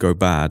things did go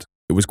bad,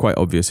 it was quite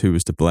obvious who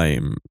was to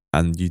blame.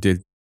 And you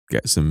did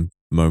get some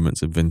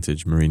moments of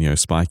vintage Mourinho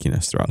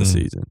spikiness throughout the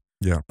season.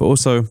 Yeah. But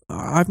also,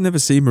 I've never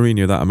seen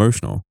Mourinho that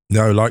emotional.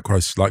 No,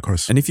 likewise.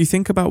 And if you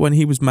think about when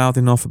he was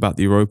mouthing off about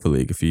the Europa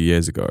League a few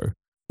years ago,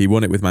 he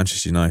won it with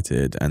Manchester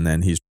United, and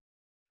then he's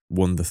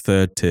won the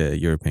third tier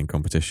European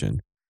competition.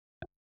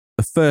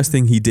 The first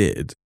thing he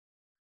did,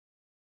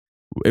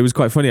 it was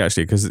quite funny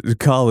actually, because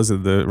Carl was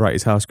in the Wright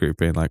His House group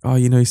being like, oh,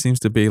 he seems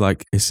to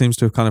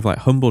have kind of like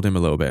humbled him a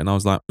little bit. And I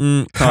was like,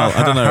 Carl,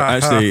 I don't know.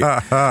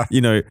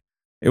 Actually,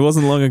 it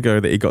wasn't long ago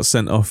that he got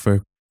sent off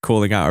for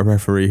calling out a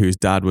referee whose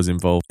dad was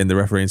involved in the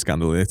refereeing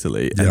scandal in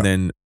Italy. Yeah. And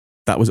then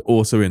that was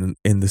also in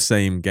the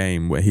same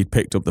game where he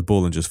picked up the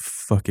ball and just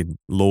fucking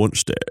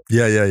launched it.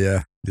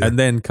 Yeah. And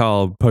then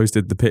Carl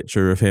posted the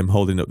picture of him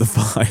holding up the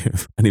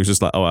 5, and he was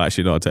just like, "Oh,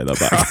 actually, no, I take that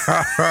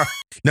back."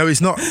 No,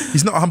 he's not.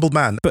 He's not a humbled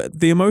man. But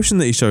the emotion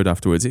that he showed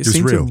afterwards, it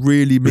seemed to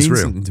really mean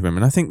something to him.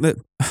 And I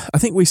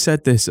think we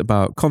said this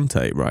about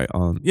Conte, right?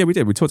 We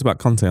did. We talked about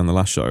Conte on the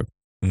last show.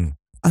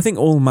 I think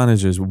all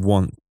managers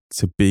want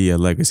to be a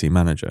legacy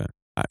manager.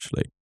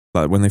 Actually,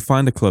 like when they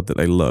find a club that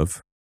they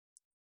love,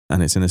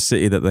 and it's in a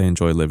city that they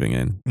enjoy living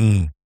in,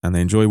 and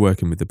they enjoy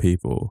working with the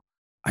people.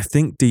 I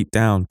think deep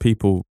down,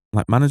 people,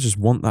 like managers,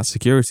 want that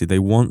security. They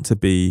want to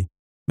be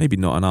maybe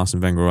not an Arsene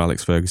Wenger or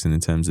Alex Ferguson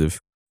in terms of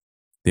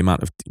the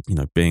amount of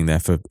being there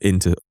for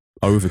into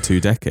over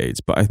 2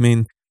 decades. But I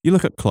mean, you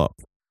look at Klopp.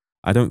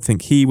 I don't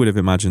think he would have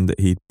imagined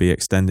that he'd be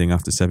extending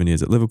after 7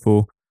 years at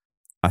Liverpool.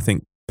 I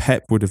think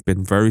Pep would have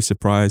been very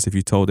surprised if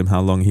you told him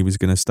how long he was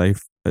going to stay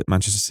at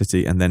Manchester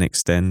City and then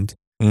extend.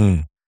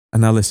 And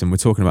now listen, we're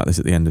talking about this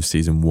at the end of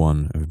season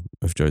 1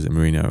 of Jose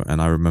Mourinho,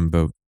 and I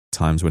remember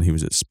times when he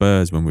was at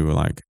Spurs when we were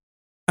like,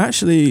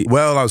 actually,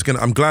 well,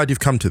 I'm glad you've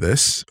come to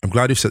this. I'm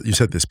glad you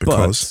said this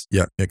because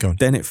go on.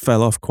 Then it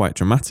fell off quite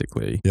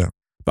dramatically. Yeah.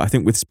 But I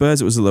think with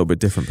Spurs it was a little bit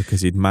different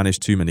because he'd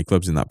managed too many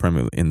clubs in that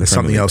Premier League. There's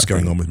something else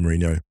going on with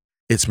Mourinho.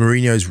 It's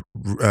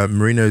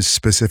Mourinho's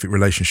specific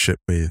relationship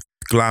with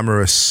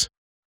glamorous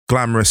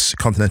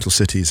continental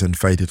cities and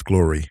faded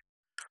glory.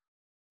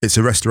 It's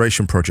a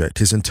restoration project.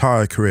 His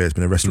entire career has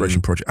been a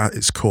restoration project at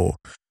its core.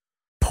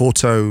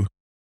 Porto,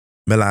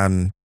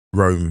 Milan,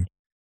 Rome,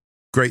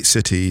 great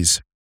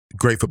cities,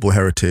 great football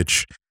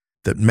heritage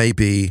that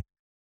maybe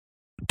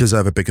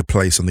deserve a bigger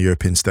place on the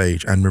European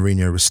stage, and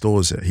Mourinho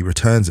restores it. He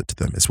returns it to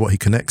them. It's what he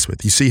connects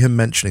with. You see him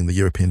mentioning the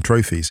European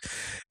trophies.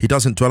 He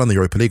doesn't dwell on the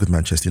Europa League with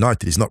Manchester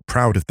United. He's not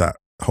proud of that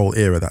whole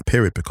era, that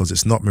period, because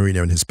it's not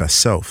Mourinho in his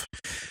best self.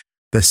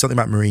 There's something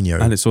about Mourinho.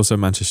 And it's also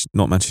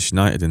not Manchester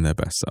United in their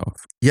best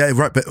self. Yeah,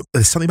 right. But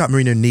there's something about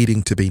Mourinho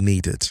needing to be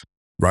needed,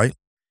 right?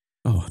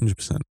 Oh,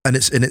 100%.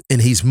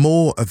 And he's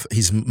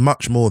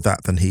much more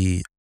that than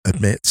he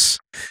admits.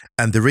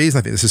 And the reason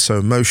I think this is so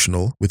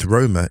emotional with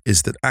Roma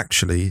is that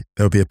actually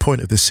there will be a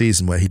point of this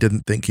season where he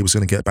didn't think he was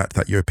going to get back to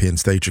that European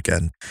stage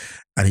again.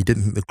 And he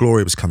didn't think the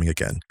glory was coming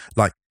again.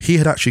 Like, he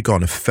had actually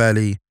gone a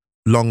fairly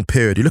long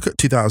period. You look at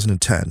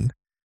 2010,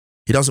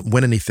 he doesn't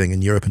win anything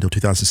in Europe until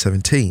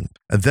 2017.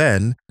 And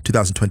then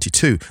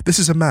 2022. This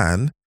is a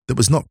man that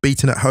was not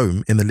beaten at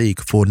home in the league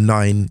for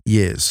 9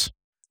 years.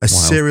 A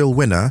serial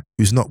winner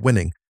who's not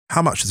winning.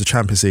 How much does the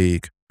Champions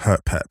League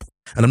hurt Pep?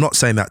 And I'm not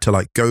saying that to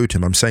like goad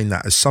him. I'm saying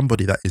that as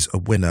somebody that is a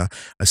winner,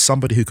 as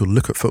somebody who could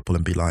look at football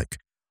and be like,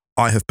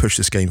 I have pushed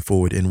this game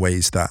forward in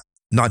ways that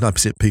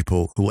 99% of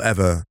people who will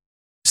ever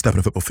step on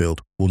a football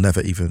field will never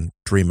even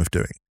dream of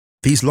doing.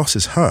 These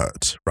losses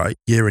hurt, right?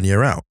 Year in,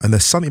 year out. And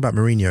there's something about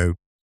Mourinho.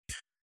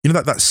 You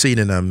know that scene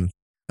in,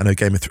 I know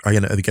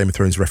the Game of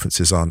Thrones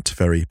references aren't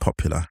very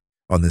popular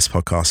on this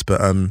podcast, but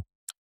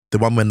the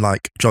one when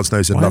like Jon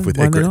Snow's in love with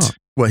Ygritte.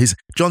 Well,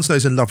 Jon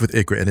Snow's in love with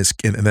Ygritte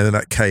and they're in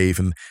that cave,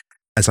 and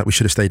it's like, we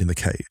should have stayed in the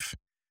cave.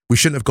 We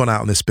shouldn't have gone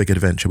out on this big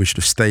adventure. We should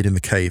have stayed in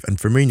the cave. And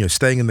for Mourinho,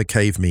 staying in the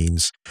cave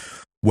means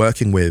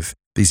working with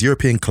these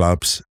European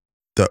clubs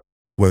that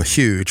were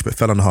huge but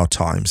fell on hard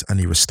times, and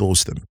he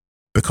restores them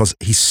because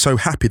he's so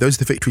happy. Those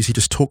are the victories he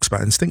just talks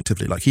about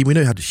instinctively. Like we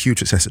know he had a huge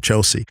success at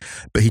Chelsea,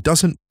 but he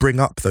doesn't bring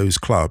up those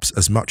clubs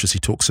as much as he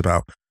talks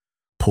about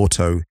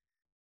Porto,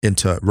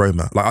 Inter,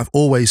 Roma. Like I've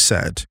always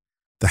said,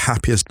 the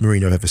happiest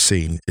Mourinho I've ever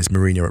seen is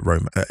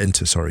Mourinho at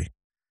Inter,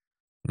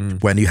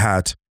 when you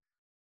had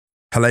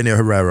Helenio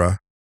Herrera,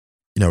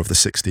 of the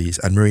 60s,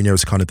 and Mourinho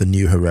was kind of the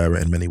new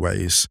Herrera in many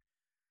ways.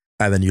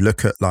 And then you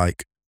look at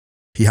like,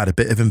 he had a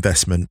bit of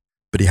investment,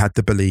 but he had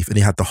the belief and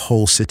he had the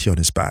whole city on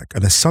his back.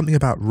 And there's something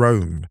about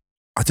Rome.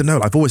 I don't know.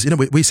 I've always,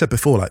 we said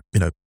before, like,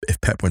 if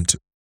Pep went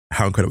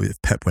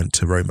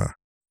to Roma.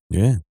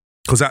 Yeah.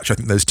 Because actually, I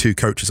think those two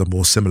coaches are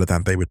more similar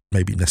than they would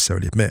maybe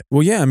necessarily admit.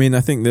 Well, yeah, I mean,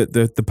 I think that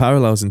the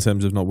parallels in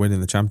terms of not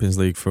winning the Champions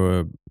League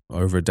for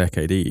over a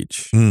decade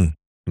each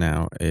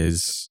now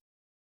is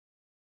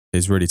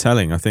really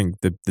telling. I think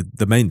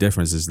the main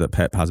difference is that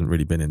Pep hasn't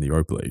really been in the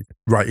Europa League.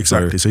 Right,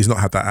 exactly. So he's not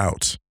had that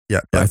out.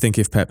 Yeah. I think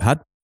if Pep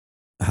had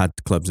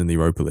clubs in the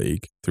Europa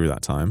League through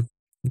that time,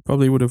 he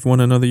probably would have won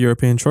another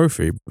European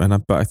trophy.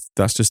 But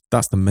that's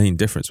the main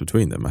difference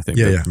between them. I think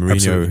that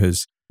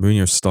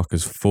Mourinho's stock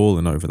has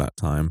fallen over that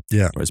time,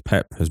 whereas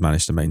Pep has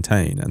managed to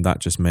maintain, and that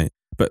just means.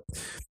 But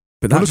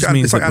that just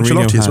means it's like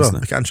Ancelotti as well.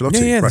 Like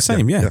Ancelotti, yeah, the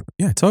same, yeah,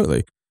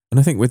 totally. And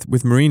I think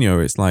with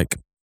Mourinho, it's like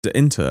at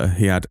Inter,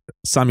 he had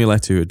Samuel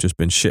Eto'o, who had just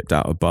been shipped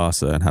out of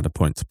Barca and had a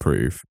point to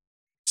prove.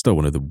 Still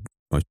one of the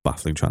most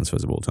baffling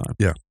transfers of all time.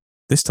 Yeah.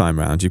 This time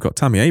round, you've got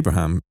Tammy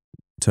Abraham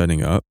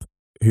turning up,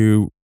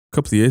 who a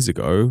couple of years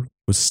ago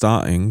was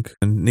starting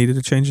and needed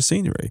a change of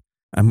scenery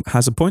and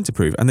has a point to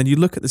prove. And then you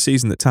look at the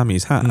season that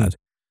Tammy's had.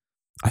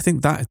 I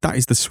think that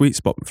is the sweet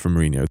spot for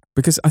Mourinho,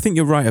 because I think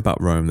you're right about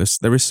Rome.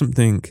 There is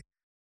something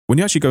when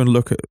you actually go and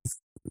look at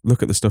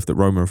the stuff that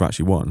Roma have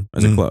actually won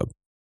as a club.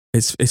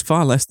 It's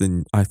far less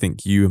than I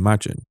think you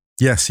imagine.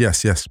 Yes.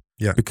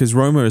 Yeah. Because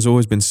Roma has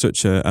always been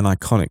such an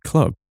iconic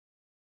club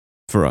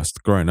for us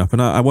growing up,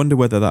 and I wonder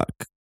whether that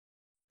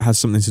has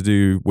something to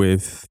do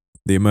with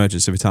the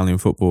emergence of Italian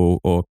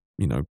football, or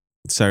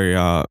Serie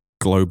A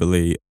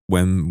globally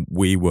when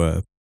we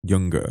were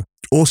younger.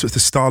 Also, it's the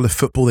style of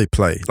football they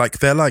play.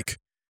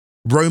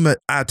 Roma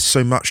add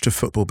so much to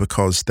football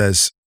because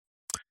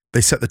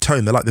they set the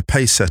tone. They're like the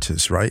pace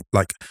setters, right?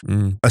 Like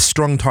a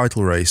strong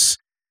title race.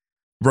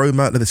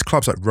 Roma, there's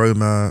clubs like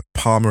Roma,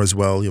 Parma as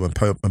well. When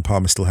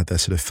Parma still had their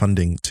sort of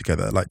funding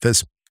together.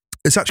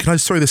 It's actually, can I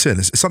just throw this in?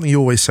 It's something you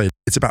always say.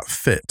 It's about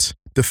fit.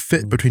 The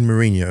fit between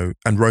Mourinho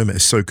and Roma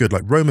is so good.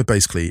 Like Roma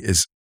basically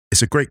it's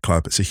a great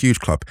club. It's a huge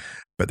club,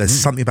 but there's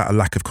something about a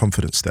lack of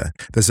confidence there.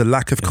 There's a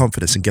lack of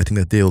confidence in getting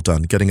the deal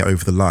done, getting it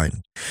over the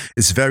line.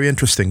 It's very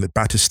interesting that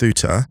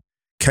Batistuta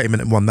came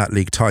in and won that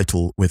league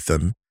title with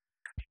them,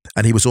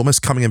 and he was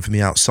almost coming in from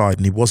the outside,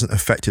 and he wasn't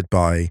affected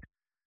by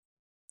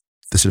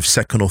the sort of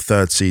second or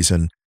third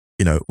season.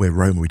 We're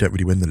Roma, we don't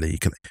really win the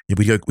league.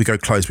 We go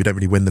close, we don't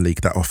really win the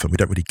league that often. We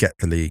don't really get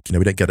the league.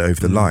 We don't get it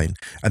over the line.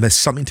 And there's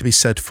something to be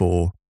said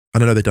for,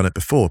 and I know they've done it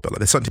before, but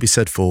there's something to be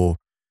said for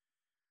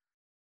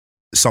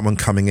someone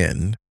coming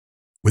in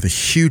with a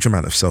huge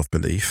amount of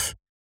self-belief.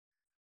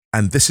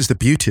 And this is the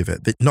beauty of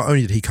it. That not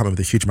only did he come in with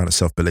a huge amount of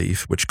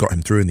self-belief, which got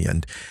him through in the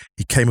end,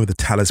 he came with a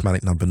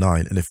talismanic number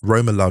 9. And if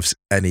Roma loves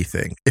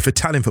anything, if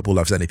Italian football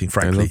loves anything,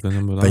 frankly,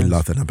 they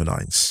love the number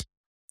 9s.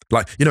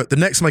 The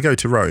next time I go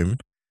to Rome,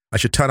 I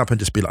should turn up and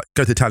just be like,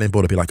 go to the Italian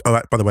border, be like,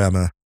 oh, by the way,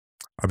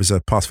 I was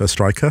a pass first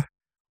striker.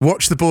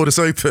 Watch the borders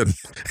open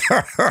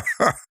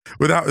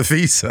without a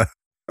visa.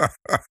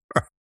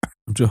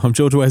 I'm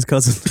George Weah's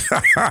cousin.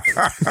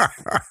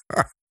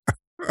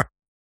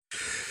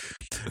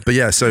 But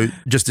yeah, so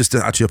just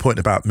to add to your point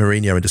about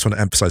Mourinho, and just want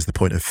to emphasize the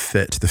point of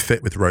fit. The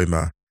fit with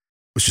Roma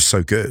was just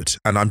so good.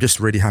 And I'm just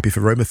really happy for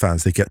Roma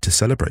fans. They get to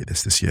celebrate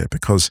this year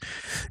because,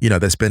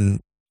 there's been,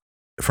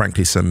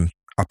 frankly, some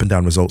up and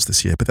down results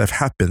this year, but there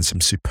have been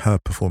some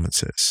superb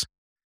performances,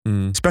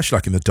 especially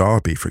like in the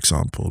derby, for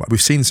example. Like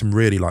we've seen some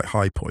really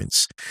high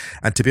points.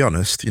 And to be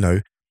honest,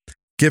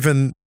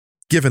 given,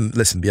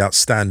 listen, the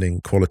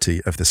outstanding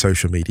quality of the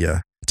social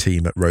media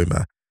team at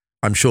Roma,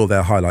 I'm sure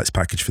their highlights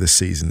package for this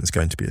season is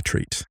going to be a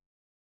treat.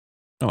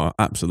 Oh,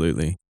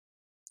 absolutely.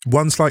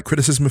 One slight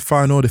criticism of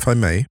Feyenoord, if I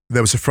may.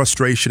 There was a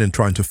frustration in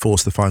trying to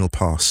force the final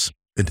pass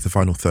into the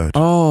final third.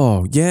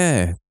 Oh,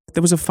 yeah.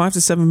 There was a 5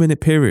 to 7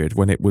 minute period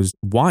when it was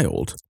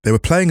wild. They were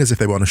playing as if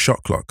they were on a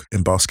shot clock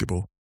in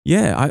basketball.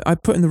 Yeah, I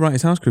put in the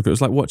Wrighty's House group. It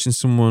was like watching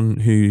someone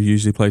who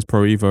usually plays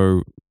Pro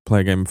Evo play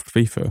a game for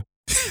FIFA.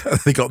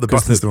 They got the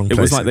buttons the wrong place.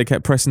 It was like they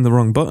kept pressing the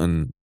wrong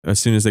button as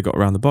soon as they got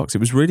around the box. It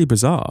was really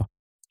bizarre.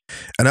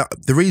 And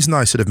the reason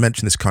I sort of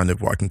mentioned this kind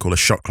of what I can call a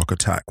shot clock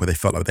attack, where they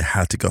felt like they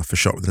had to go for a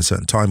shot within a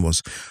certain time,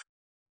 was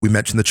we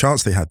mentioned the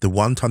chance they had. The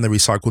one time they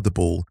recycled the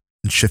ball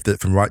and shifted it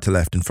from right to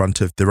left in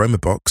front of the Roma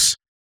box,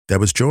 there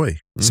was joy.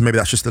 So maybe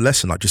that's just a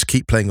lesson, just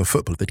keep playing your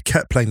football. If they'd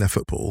kept playing their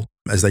football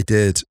as they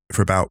did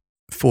for about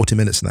 40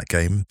 minutes in that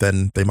game,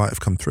 then they might have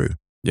come through.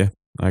 Yeah,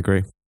 I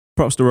agree.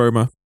 Props to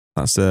Roma.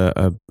 That's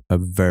a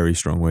very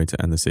strong way to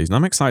end the season.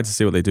 I'm excited to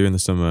see what they do in the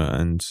summer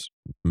and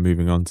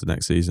moving on to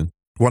next season.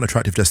 One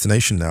attractive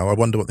destination now. I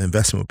wonder what the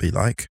investment would be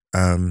like.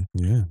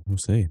 Yeah, we'll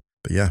see.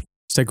 But yeah.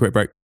 Let's take a quick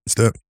break. Let's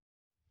do it.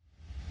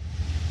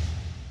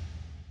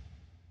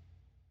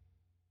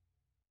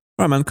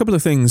 All right, man. A couple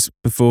of things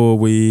before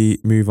we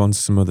move on to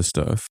some other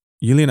stuff.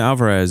 Julian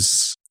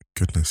Alvarez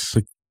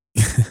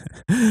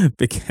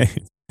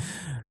became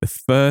the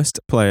first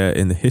player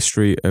in the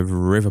history of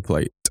River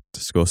Plate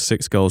to score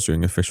 6 goals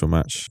during an official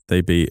match.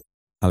 They beat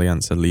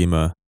Alianza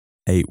Lima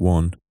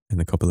 8-1 in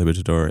the Copa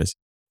Libertadores.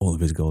 All of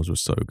his goals were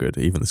so good,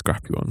 even the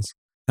scrappy ones.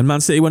 And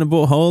Man City went and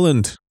bought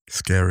Haaland.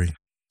 Scary.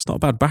 It's not a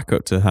bad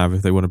backup to have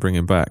if they want to bring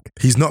him back.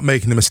 He's not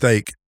making the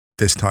mistake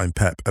this time,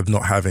 Pep, of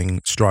not having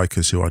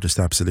strikers who are just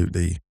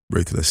absolutely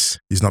Ruthless.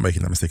 He's not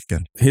making that mistake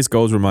again. His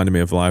goals reminded me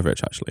of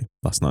Vlahovic actually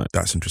last night.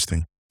 That's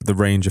interesting. The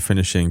range of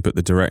finishing, but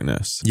the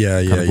directness.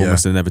 Yeah, kind of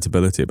almost an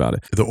inevitability about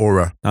it. The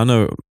aura. I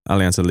know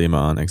Alianza Lima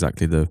aren't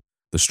exactly the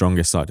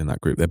strongest side in that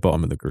group. They're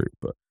bottom of the group,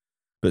 but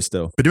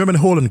still. But do you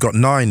remember when Haaland got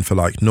 9 for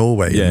like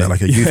Norway in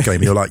like a youth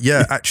game? You're like,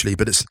 yeah, actually,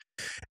 but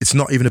it's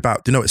not even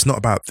about, it's not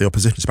about the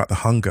opposition, it's about the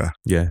hunger.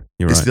 Yeah,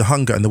 you're right. It's the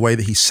hunger and the way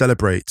that he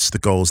celebrates the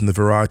goals and the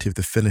variety of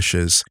the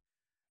finishes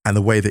and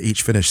the way that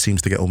each finish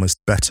seems to get almost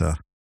better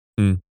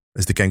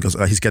as the game goes.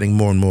 He's getting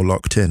more and more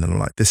locked in, and I'm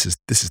like, this is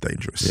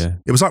dangerous. Yeah.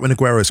 It was like when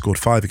Aguero scored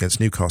 5 against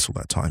Newcastle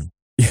that time.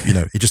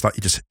 Yeah. He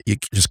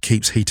just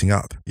keeps heating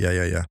up.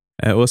 Yeah.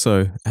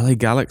 Also, LA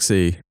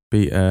Galaxy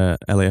beat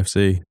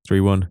LAFC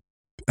 3-1.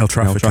 El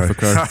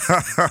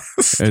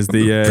Trafico. As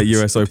the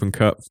US Open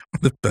Cup.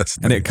 The best.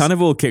 And it kind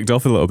of all kicked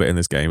off a little bit in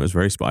this game. It was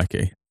very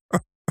spiky.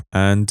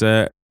 And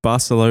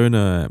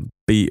Barcelona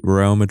beat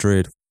Real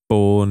Madrid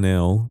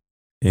 4-0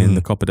 in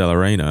the Copa del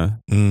Reina.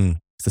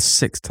 It's the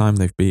 6th time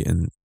they've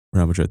beaten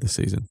Real Madrid this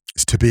season.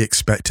 It's to be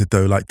expected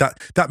though. Like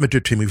that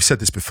Madrid team, we've said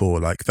this before,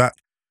 like that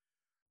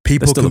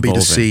people can be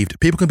deceived.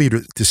 People can be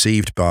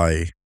deceived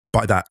by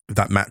that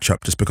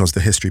matchup just because of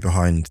the history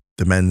behind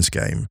the men's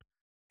game.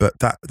 But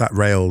that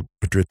Real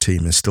Madrid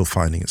team is still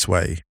finding its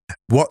way.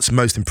 What's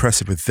most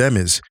impressive with them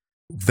is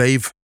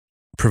they've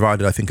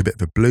provided, I think, a bit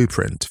of a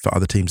blueprint for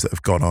other teams that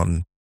have gone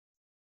on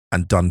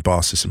and done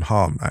Barca some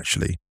harm,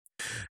 actually.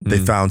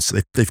 They've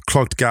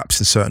clogged gaps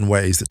in certain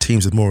ways that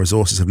teams with more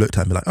resources have looked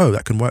at and been like, oh,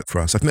 that can work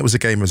for us. I think there was a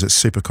game that was at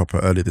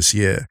Supercopa earlier this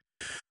year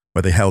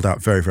where they held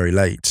out very, very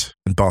late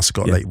and Barca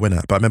got a late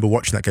winner. But I remember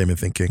watching that game and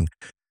thinking,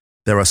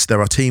 there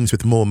are teams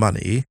with more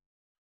money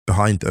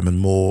behind them and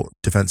more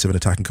defensive and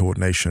attacking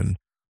coordination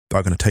that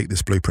are going to take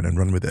this blueprint and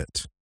run with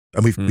it.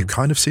 And we've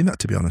kind of seen that,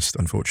 to be honest,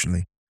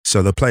 unfortunately.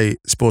 So they'll play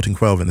Sporting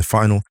 12 in the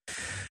final.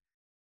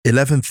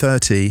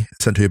 11:30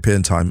 Central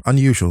European time,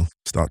 unusual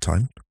start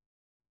time.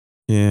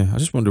 Yeah, I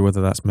just wonder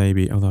whether that's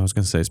maybe, although I was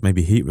going to say it's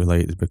maybe heat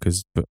related but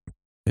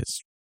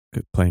it's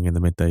playing in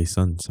the midday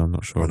sun, so I'm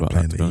not sure about that.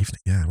 Why not play in the evening?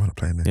 Yeah, why not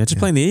play in the just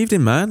play in the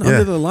evening, man,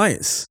 under the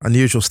lights.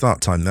 Unusual start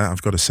time there,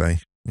 I've got to say.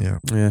 Yeah.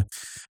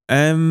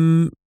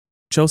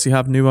 Chelsea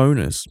have new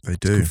owners. They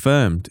do. It's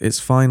confirmed. It's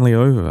finally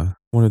over.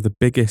 One of the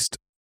biggest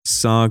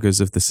sagas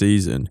of the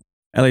season.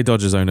 LA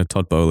Dodgers owner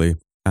Todd Boehly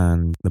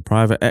and the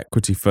private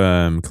equity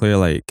firm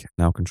Clearlake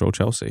now control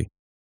Chelsea.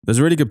 There's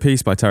a really good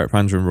piece by Tarek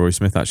Pandra and Rory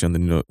Smith actually on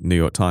the New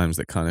York Times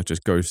that kind of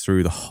just goes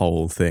through the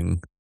whole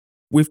thing.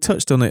 We've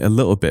touched on it a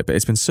little bit, but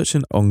it's been such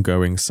an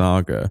ongoing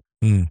saga.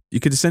 You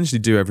could essentially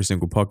do every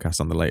single podcast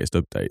on the latest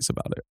updates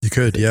about it. You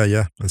could,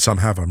 yeah. And some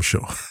have, I'm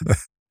sure.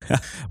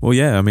 Well,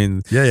 yeah, I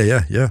mean...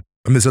 Yeah.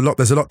 And there's a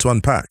lot to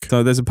unpack.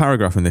 So there's a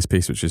paragraph in this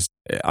piece which is,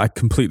 I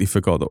completely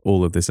forgot that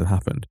all of this had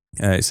happened.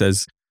 It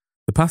says,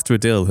 the path to a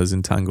deal has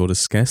entangled a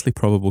scarcely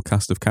probable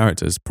cast of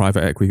characters,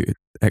 private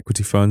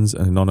equity funds,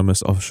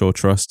 anonymous offshore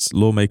trusts,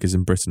 lawmakers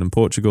in Britain and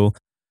Portugal,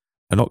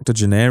 an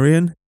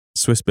octogenarian,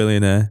 Swiss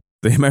billionaire,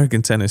 the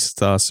American tennis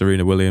star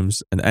Serena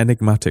Williams, an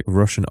enigmatic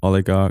Russian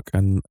oligarch,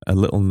 and a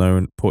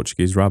little-known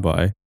Portuguese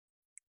rabbi,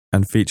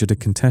 and featured a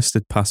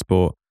contested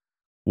passport,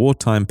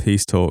 wartime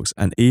peace talks,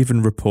 and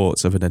even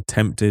reports of an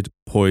attempted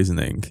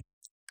poisoning.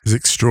 It's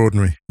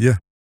extraordinary, yeah.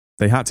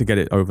 They had to get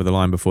it over the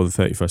line before the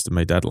 31st of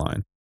May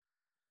deadline.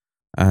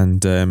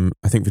 And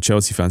I think for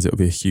Chelsea fans, it will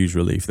be a huge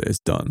relief that it's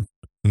done.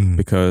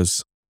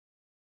 Because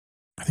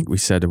I think we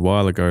said a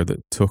while ago that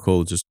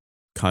Tuchel just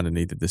kind of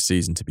needed this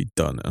season to be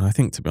done. And I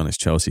think, to be honest,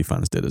 Chelsea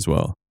fans did as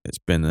well. It's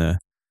been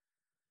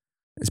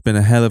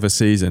a hell of a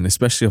season,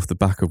 especially off the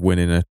back of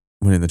winning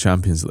the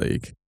Champions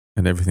League.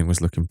 And everything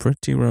was looking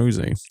pretty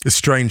rosy. It's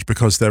strange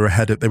because they were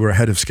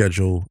ahead of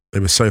schedule. They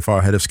were so far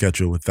ahead of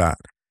schedule with that.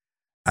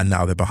 And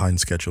now they're behind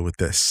schedule with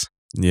this.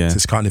 Yeah. So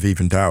it's kind of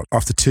evened out.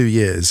 After 2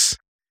 years,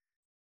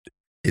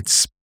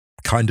 it's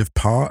kind of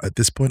par at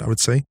this point, I would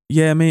say.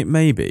 Yeah,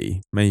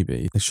 maybe.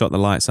 They shot the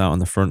lights out on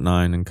the front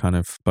nine and kind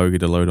of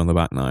bogeyed a load on the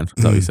back nine. Is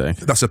that what you're saying?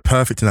 That's a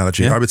perfect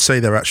analogy. Yeah. I would say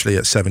they're actually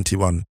at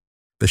 71.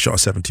 They shot a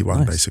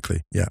 71, nice.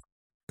 Basically. Yeah.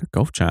 Good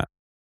golf chat.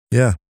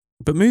 Yeah.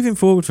 But moving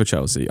forward for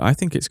Chelsea, I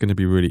think it's going to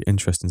be really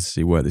interesting to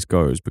see where this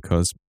goes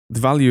because the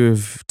value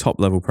of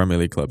top-level Premier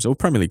League clubs, or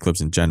Premier League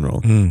clubs in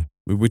general,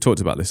 we talked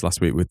about this last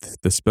week with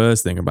the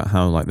Spurs thing about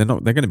how they're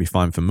going to be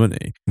fine for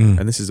money.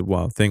 And this is a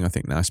wild thing, I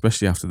think, now,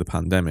 especially after the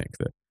pandemic,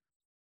 that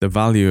the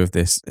value of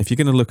this, if you're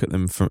going to look at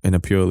them in a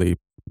purely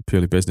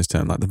business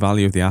term, like the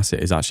value of the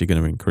asset is actually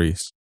going to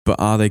increase. But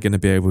are they going to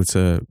be able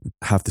to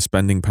have the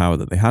spending power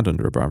that they had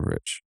under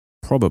Abramovich?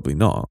 Probably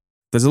not.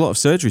 There's a lot of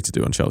surgery to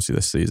do on Chelsea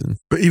this season.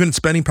 But even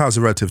spending power is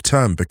a relative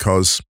term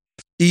because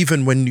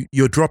even when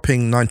you're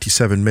dropping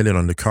 97 million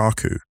on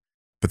Lukaku,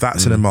 but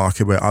that's in a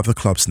market where other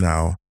clubs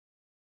now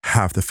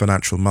have the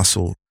financial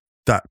muscle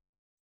that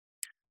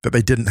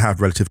they didn't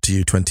have relative to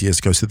you 20 years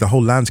ago. So the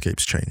whole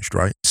landscape's changed,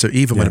 right? So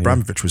even when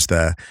Abramovich was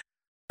there,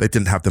 they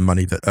didn't have the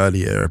money that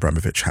earlier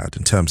Abramovich had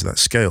in terms of that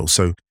scale.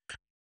 So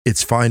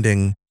it's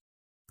finding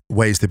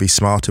ways to be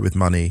smarter with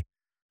money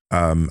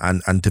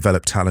and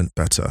develop talent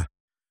better.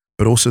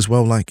 But also as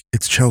well, like,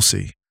 it's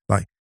Chelsea.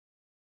 Like,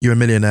 you're a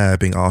millionaire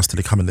being asked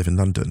to come and live in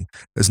London,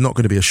 there's not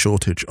going to be a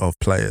shortage of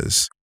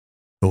players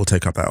who will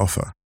take up that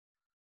offer.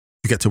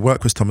 You get to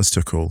work with Thomas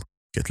Tuchel, you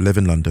get to live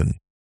in London.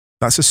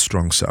 That's a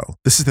strong sell.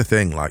 This is the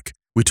thing, like,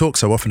 we talk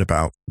so often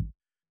about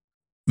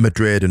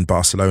Madrid and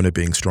Barcelona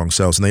being strong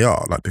sells, and they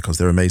are, like, because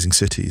they're amazing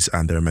cities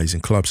and they're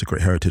amazing clubs, a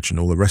great heritage and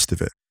all the rest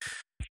of it.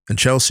 And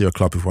Chelsea are a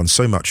club who've won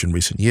so much in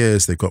recent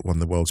years. They've got one of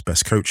the world's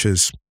best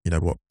coaches. You know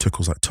what?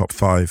 Tuchel's like top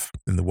 5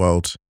 in the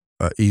world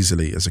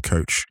easily as a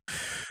coach.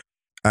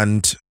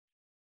 And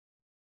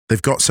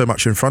they've got so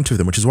much in front of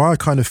them, which is why I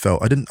kind of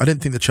felt, I didn't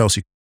think the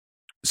Chelsea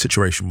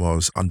situation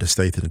was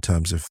understated in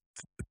terms of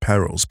the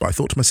perils, but I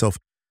thought to myself,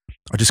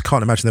 I just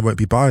can't imagine there won't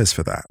be buyers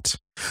for that.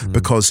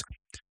 Because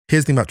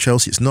here's the thing about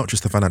Chelsea, it's not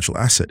just a financial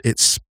asset,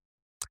 it's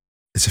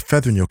a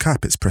feather in your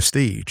cap, it's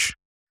prestige.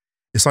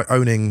 It's like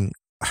owning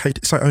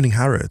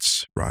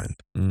Harrods, Ryan.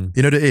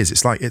 You know what it is?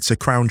 It's like, it's a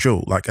crown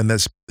jewel. Like, and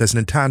there's an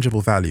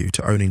intangible value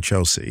to owning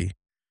Chelsea.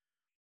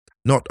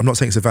 I'm not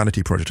saying it's a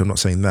vanity project, I'm not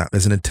saying that.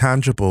 There's an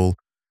intangible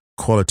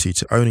quality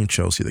to owning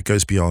Chelsea that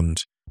goes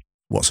beyond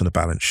what's on a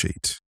balance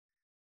sheet,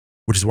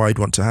 which is why you'd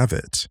want to have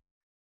it.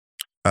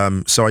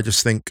 So I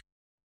just think,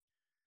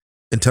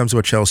 in terms of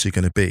where Chelsea are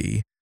going to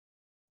be,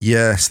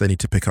 yes, they need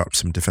to pick up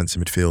some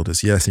defensive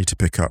midfielders. Yes, they need to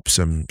pick up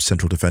some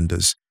central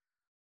defenders.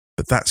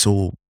 But that's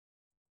 2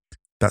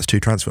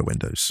 transfer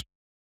windows.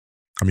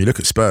 I mean, you look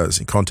at Spurs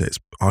and Conte, it's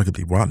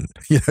arguably 1,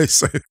 you know,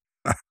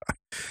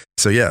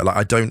 so yeah, like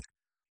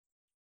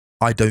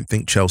I don't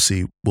think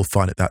Chelsea will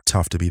find it that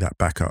tough to be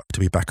back up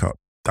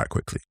that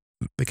quickly.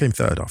 They came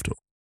 3rd after all.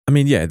 I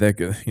mean, yeah, they're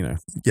good, you know.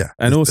 Yeah.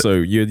 And also,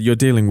 you're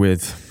dealing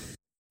with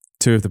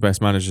 2 of the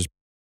best managers,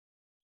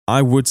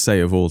 I would say,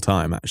 of all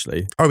time,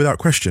 actually. Oh, without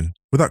question.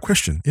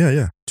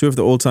 Yeah. 2 of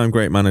the all-time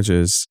great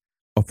managers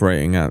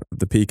operating at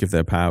the peak of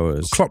their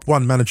powers. Klopp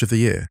won Manager of the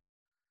Year.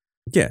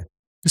 Yeah.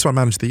 This one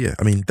Manager of the Year.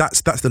 I mean,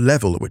 that's the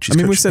level at which he's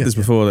coaching. We've said this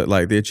before, that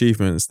like the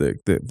achievements,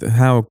 that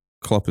how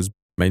Klopp has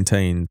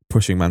maintained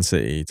pushing Man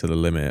City to the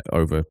limit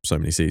over so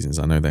many seasons.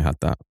 I know they had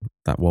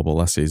that wobble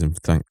last season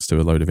thanks to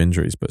a load of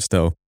injuries, but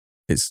still,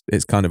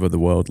 it's kind of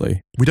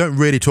otherworldly. We don't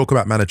really talk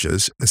about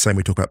managers the same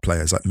we talk about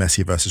players, like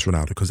Messi versus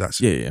Ronaldo, because that's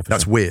sure.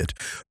 Weird.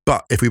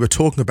 But if we were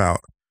talking about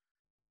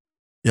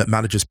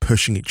managers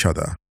pushing each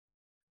other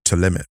to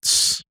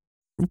limits.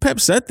 Well, Pep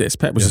said this.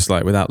 Pep was just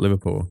like, without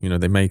Liverpool, you know,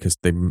 they make us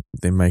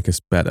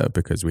better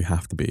because we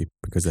have to be,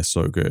 because they're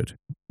so good.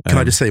 Can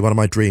I just say, one of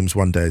my dreams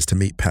one day is to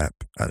meet Pep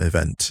at an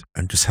event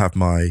and just have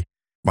my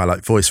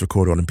like voice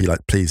recorder on and be like,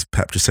 please,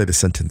 Pep, just say the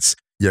sentence,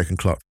 Jurgen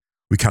Klopp,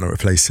 we cannot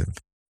replace him.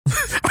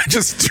 I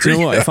just do you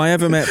know what? If I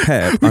ever met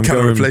Pep, I'm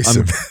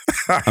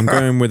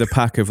going with a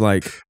pack of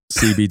like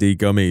CBD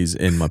gummies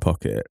in my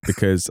pocket,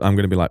 because I'm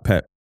going to be like,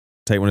 Pep,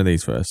 take one of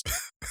these first.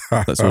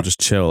 Let's all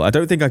just chill. I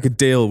don't think I could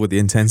deal with the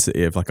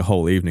intensity of like a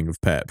whole evening of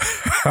Pep.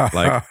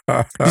 Like,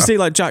 you see,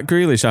 like Jack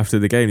Grealish after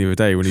the game the other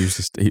day when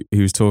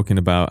he was talking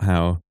about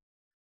how,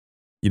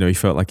 you know, he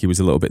felt like he was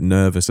a little bit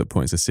nervous at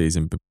points this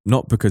season, but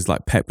not because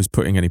like Pep was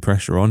putting any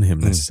pressure on him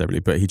necessarily,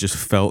 but he just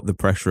felt the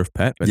pressure of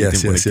Pep and he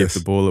didn't want to give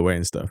the ball away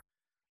and stuff.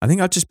 I think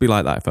I'd just be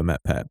like that if I met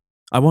Pep.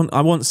 I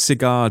want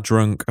cigar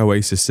drunk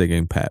Oasis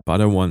singing Pep. I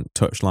don't want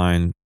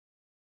touchline,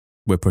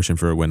 we're pushing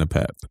for a winner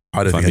Pep.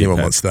 I don't think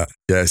anyone wants that.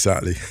 Yeah,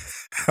 exactly.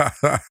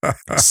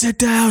 Sit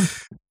down,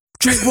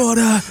 drink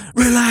water,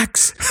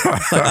 relax.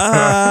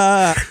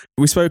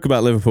 We spoke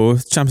about Liverpool,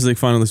 Champions League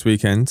final this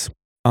weekend.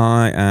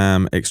 I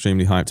am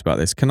extremely hyped about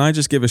this. Can I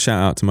just give a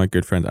shout out to my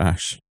good friend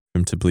Ash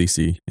from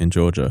Tbilisi in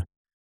Georgia,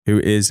 who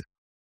is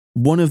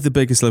one of the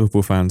biggest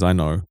Liverpool fans I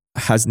know,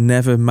 has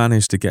never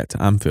managed to get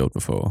to Anfield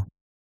before.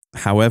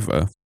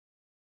 However,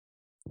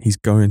 he's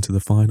going to the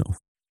final.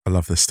 I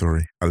love this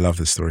story. I love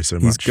this story so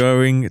much. He's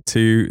going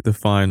to the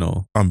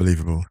final.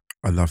 Unbelievable.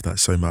 I love that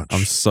so much.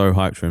 I'm so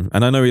hyped for him.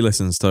 And I know he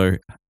listens, so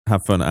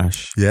have fun,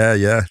 Ash.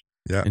 Yeah.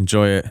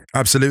 Enjoy it.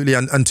 Absolutely.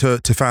 And to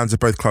fans of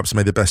both clubs,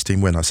 may the best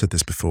team win. I said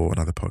this before on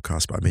other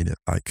podcasts, but I mean it.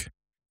 Like,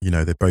 you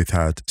know, they both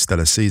had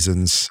stellar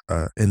seasons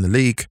in the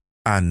league,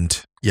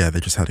 and yeah, they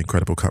just had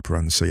incredible cup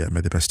runs. So yeah, may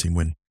the best team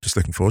win. Just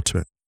looking forward to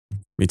it.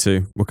 Me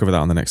too. We'll cover that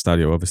on the next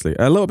Stadio, obviously.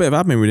 A little bit of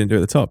admin we didn't do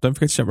at the top. Don't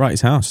forget to check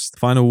Wrighty's House. The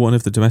final one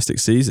of the domestic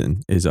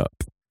season is up.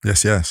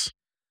 Yes.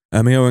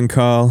 Mio and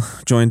Carl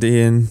joined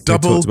Ian.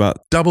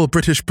 Double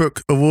British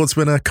Book Awards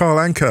winner Carl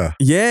Anka.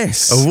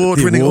 Yes.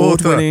 Award-winning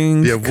author.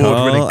 The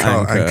award-winning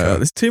Carl Anka.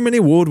 There's too many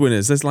award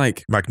winners. There's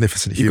like...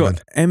 magnificent human.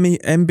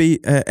 You've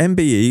got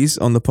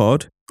MBEs on the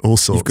pod. All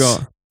sorts. You've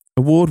got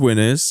award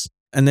winners,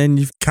 and then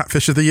you've...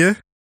 Catfish of the Year?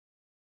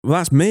 Well,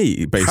 that's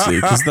me, basically,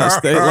 because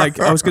that's like,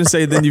 I was going to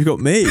say, then you've got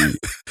me.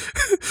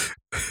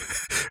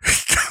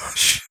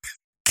 Gosh,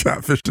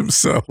 catfished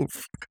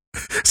himself.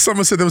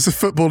 Someone said there was a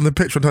football in the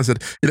pitch one time. I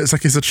said, it looks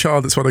like he's a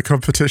child that's won a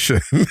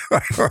competition.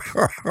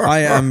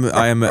 I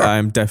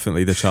am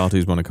definitely the child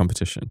who's won a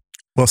competition.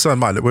 Well, so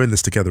am I. Look, we're in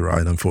this together,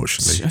 Ryan,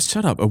 unfortunately.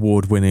 Shut up,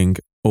 award-winning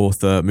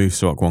author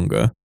Musa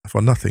Okwonga. I've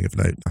won nothing of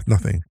note.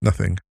 Nothing.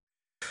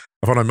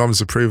 I've won my mum's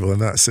approval, and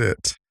that's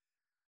it.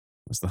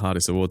 That's the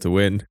hardest award to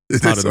win.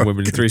 Harder than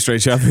winning 3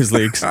 straight Champions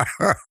Leagues.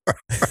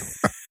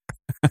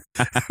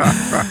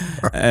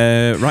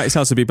 Right, it's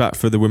hard to be back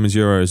for the Women's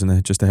Euros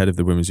and just ahead of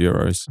the Women's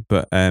Euros.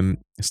 But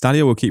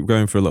Stadio will keep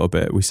going for a little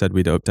bit. We said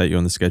we'd update you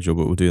on the schedule,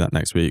 but we'll do that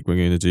next week. We're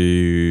going to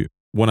do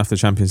one after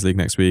Champions League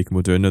next week, and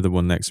we'll do another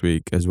one next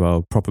week as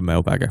well. Proper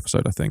mailbag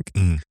episode, I think.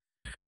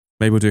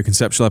 Maybe we'll do a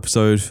conceptual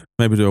episode.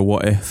 Maybe we'll do a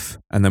what if.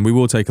 And then we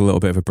will take a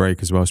little bit of a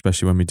break as well,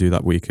 especially when we do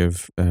that week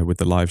of with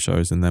the live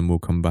shows. And then we'll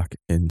come back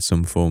in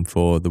some form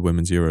for the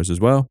Women's Euros as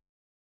well.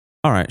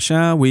 All right,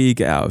 shall we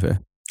get out of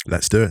here?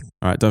 Let's do it.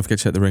 All right, don't forget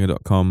to check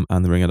theringer.com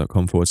and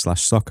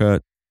theringer.com/soccer.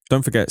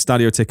 Don't forget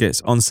Stadio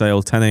tickets on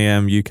sale, 10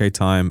 a.m. UK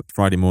time,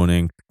 Friday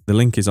morning. The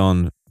link is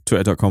on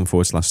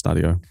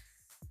twitter.com/Stadio.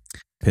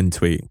 Pinned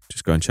tweet.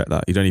 Just go and check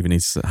that. You don't even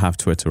need to have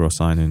Twitter or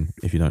sign in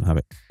if you don't have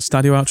it.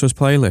 Stadio Outros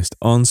playlist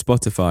on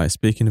Spotify.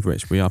 Speaking of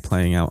which, we are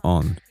playing out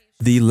on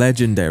the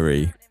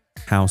legendary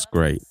House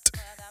Great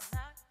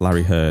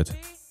Larry Heard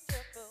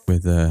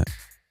with the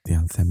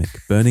anthemic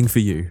Burning for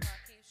You.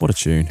 What a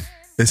tune.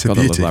 It's a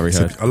beauty. Larry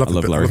Heard. I love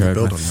Larry Heard.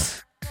 build on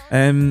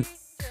that.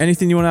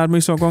 Anything you want to add,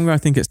 Musa Okwonga? I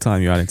think it's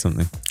time you added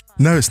something.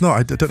 No, it's not.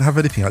 I don't have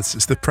anything else.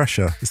 It's the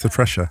pressure.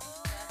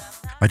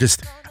 I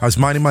was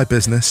minding my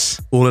business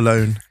all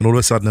alone, and all of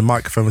a sudden a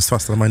microphone was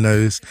thrust on my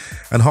nose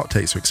and hot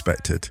takes were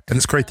expected. And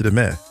it's created a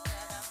myth.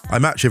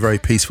 I'm actually a very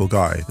peaceful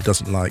guy that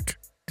doesn't like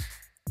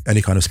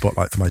any kind of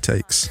spotlight for my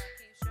takes.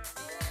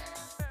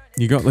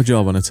 You got the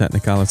job on a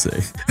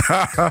technicality.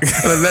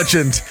 A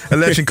legend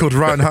called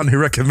Ryan Hunt who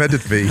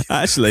recommended me.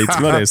 Actually, to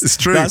be honest, it's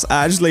true. That's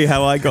actually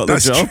how I got the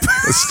job.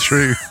 That's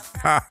true.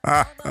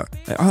 I'll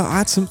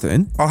add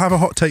something. I'll have a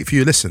hot take for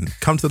you. Listen,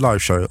 come to the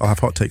live show. I'll have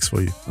hot takes for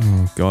you.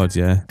 Oh, God,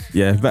 yeah.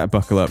 Yeah, better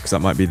buckle up because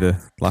that might be the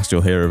last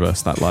you'll hear of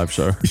us, that live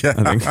show. Yeah.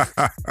 I think.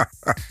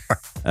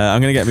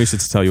 I'm going to get Musa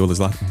to tell you all his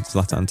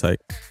Zlatan take.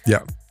 Yeah.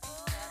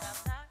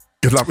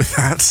 Good luck with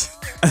that.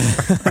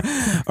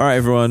 All right,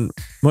 everyone.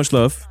 Much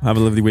love. Have a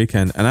lovely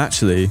weekend. And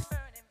actually,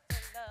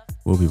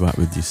 we'll be back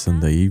with you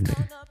Sunday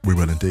evening. We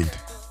will indeed.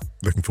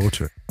 Looking forward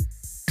to it.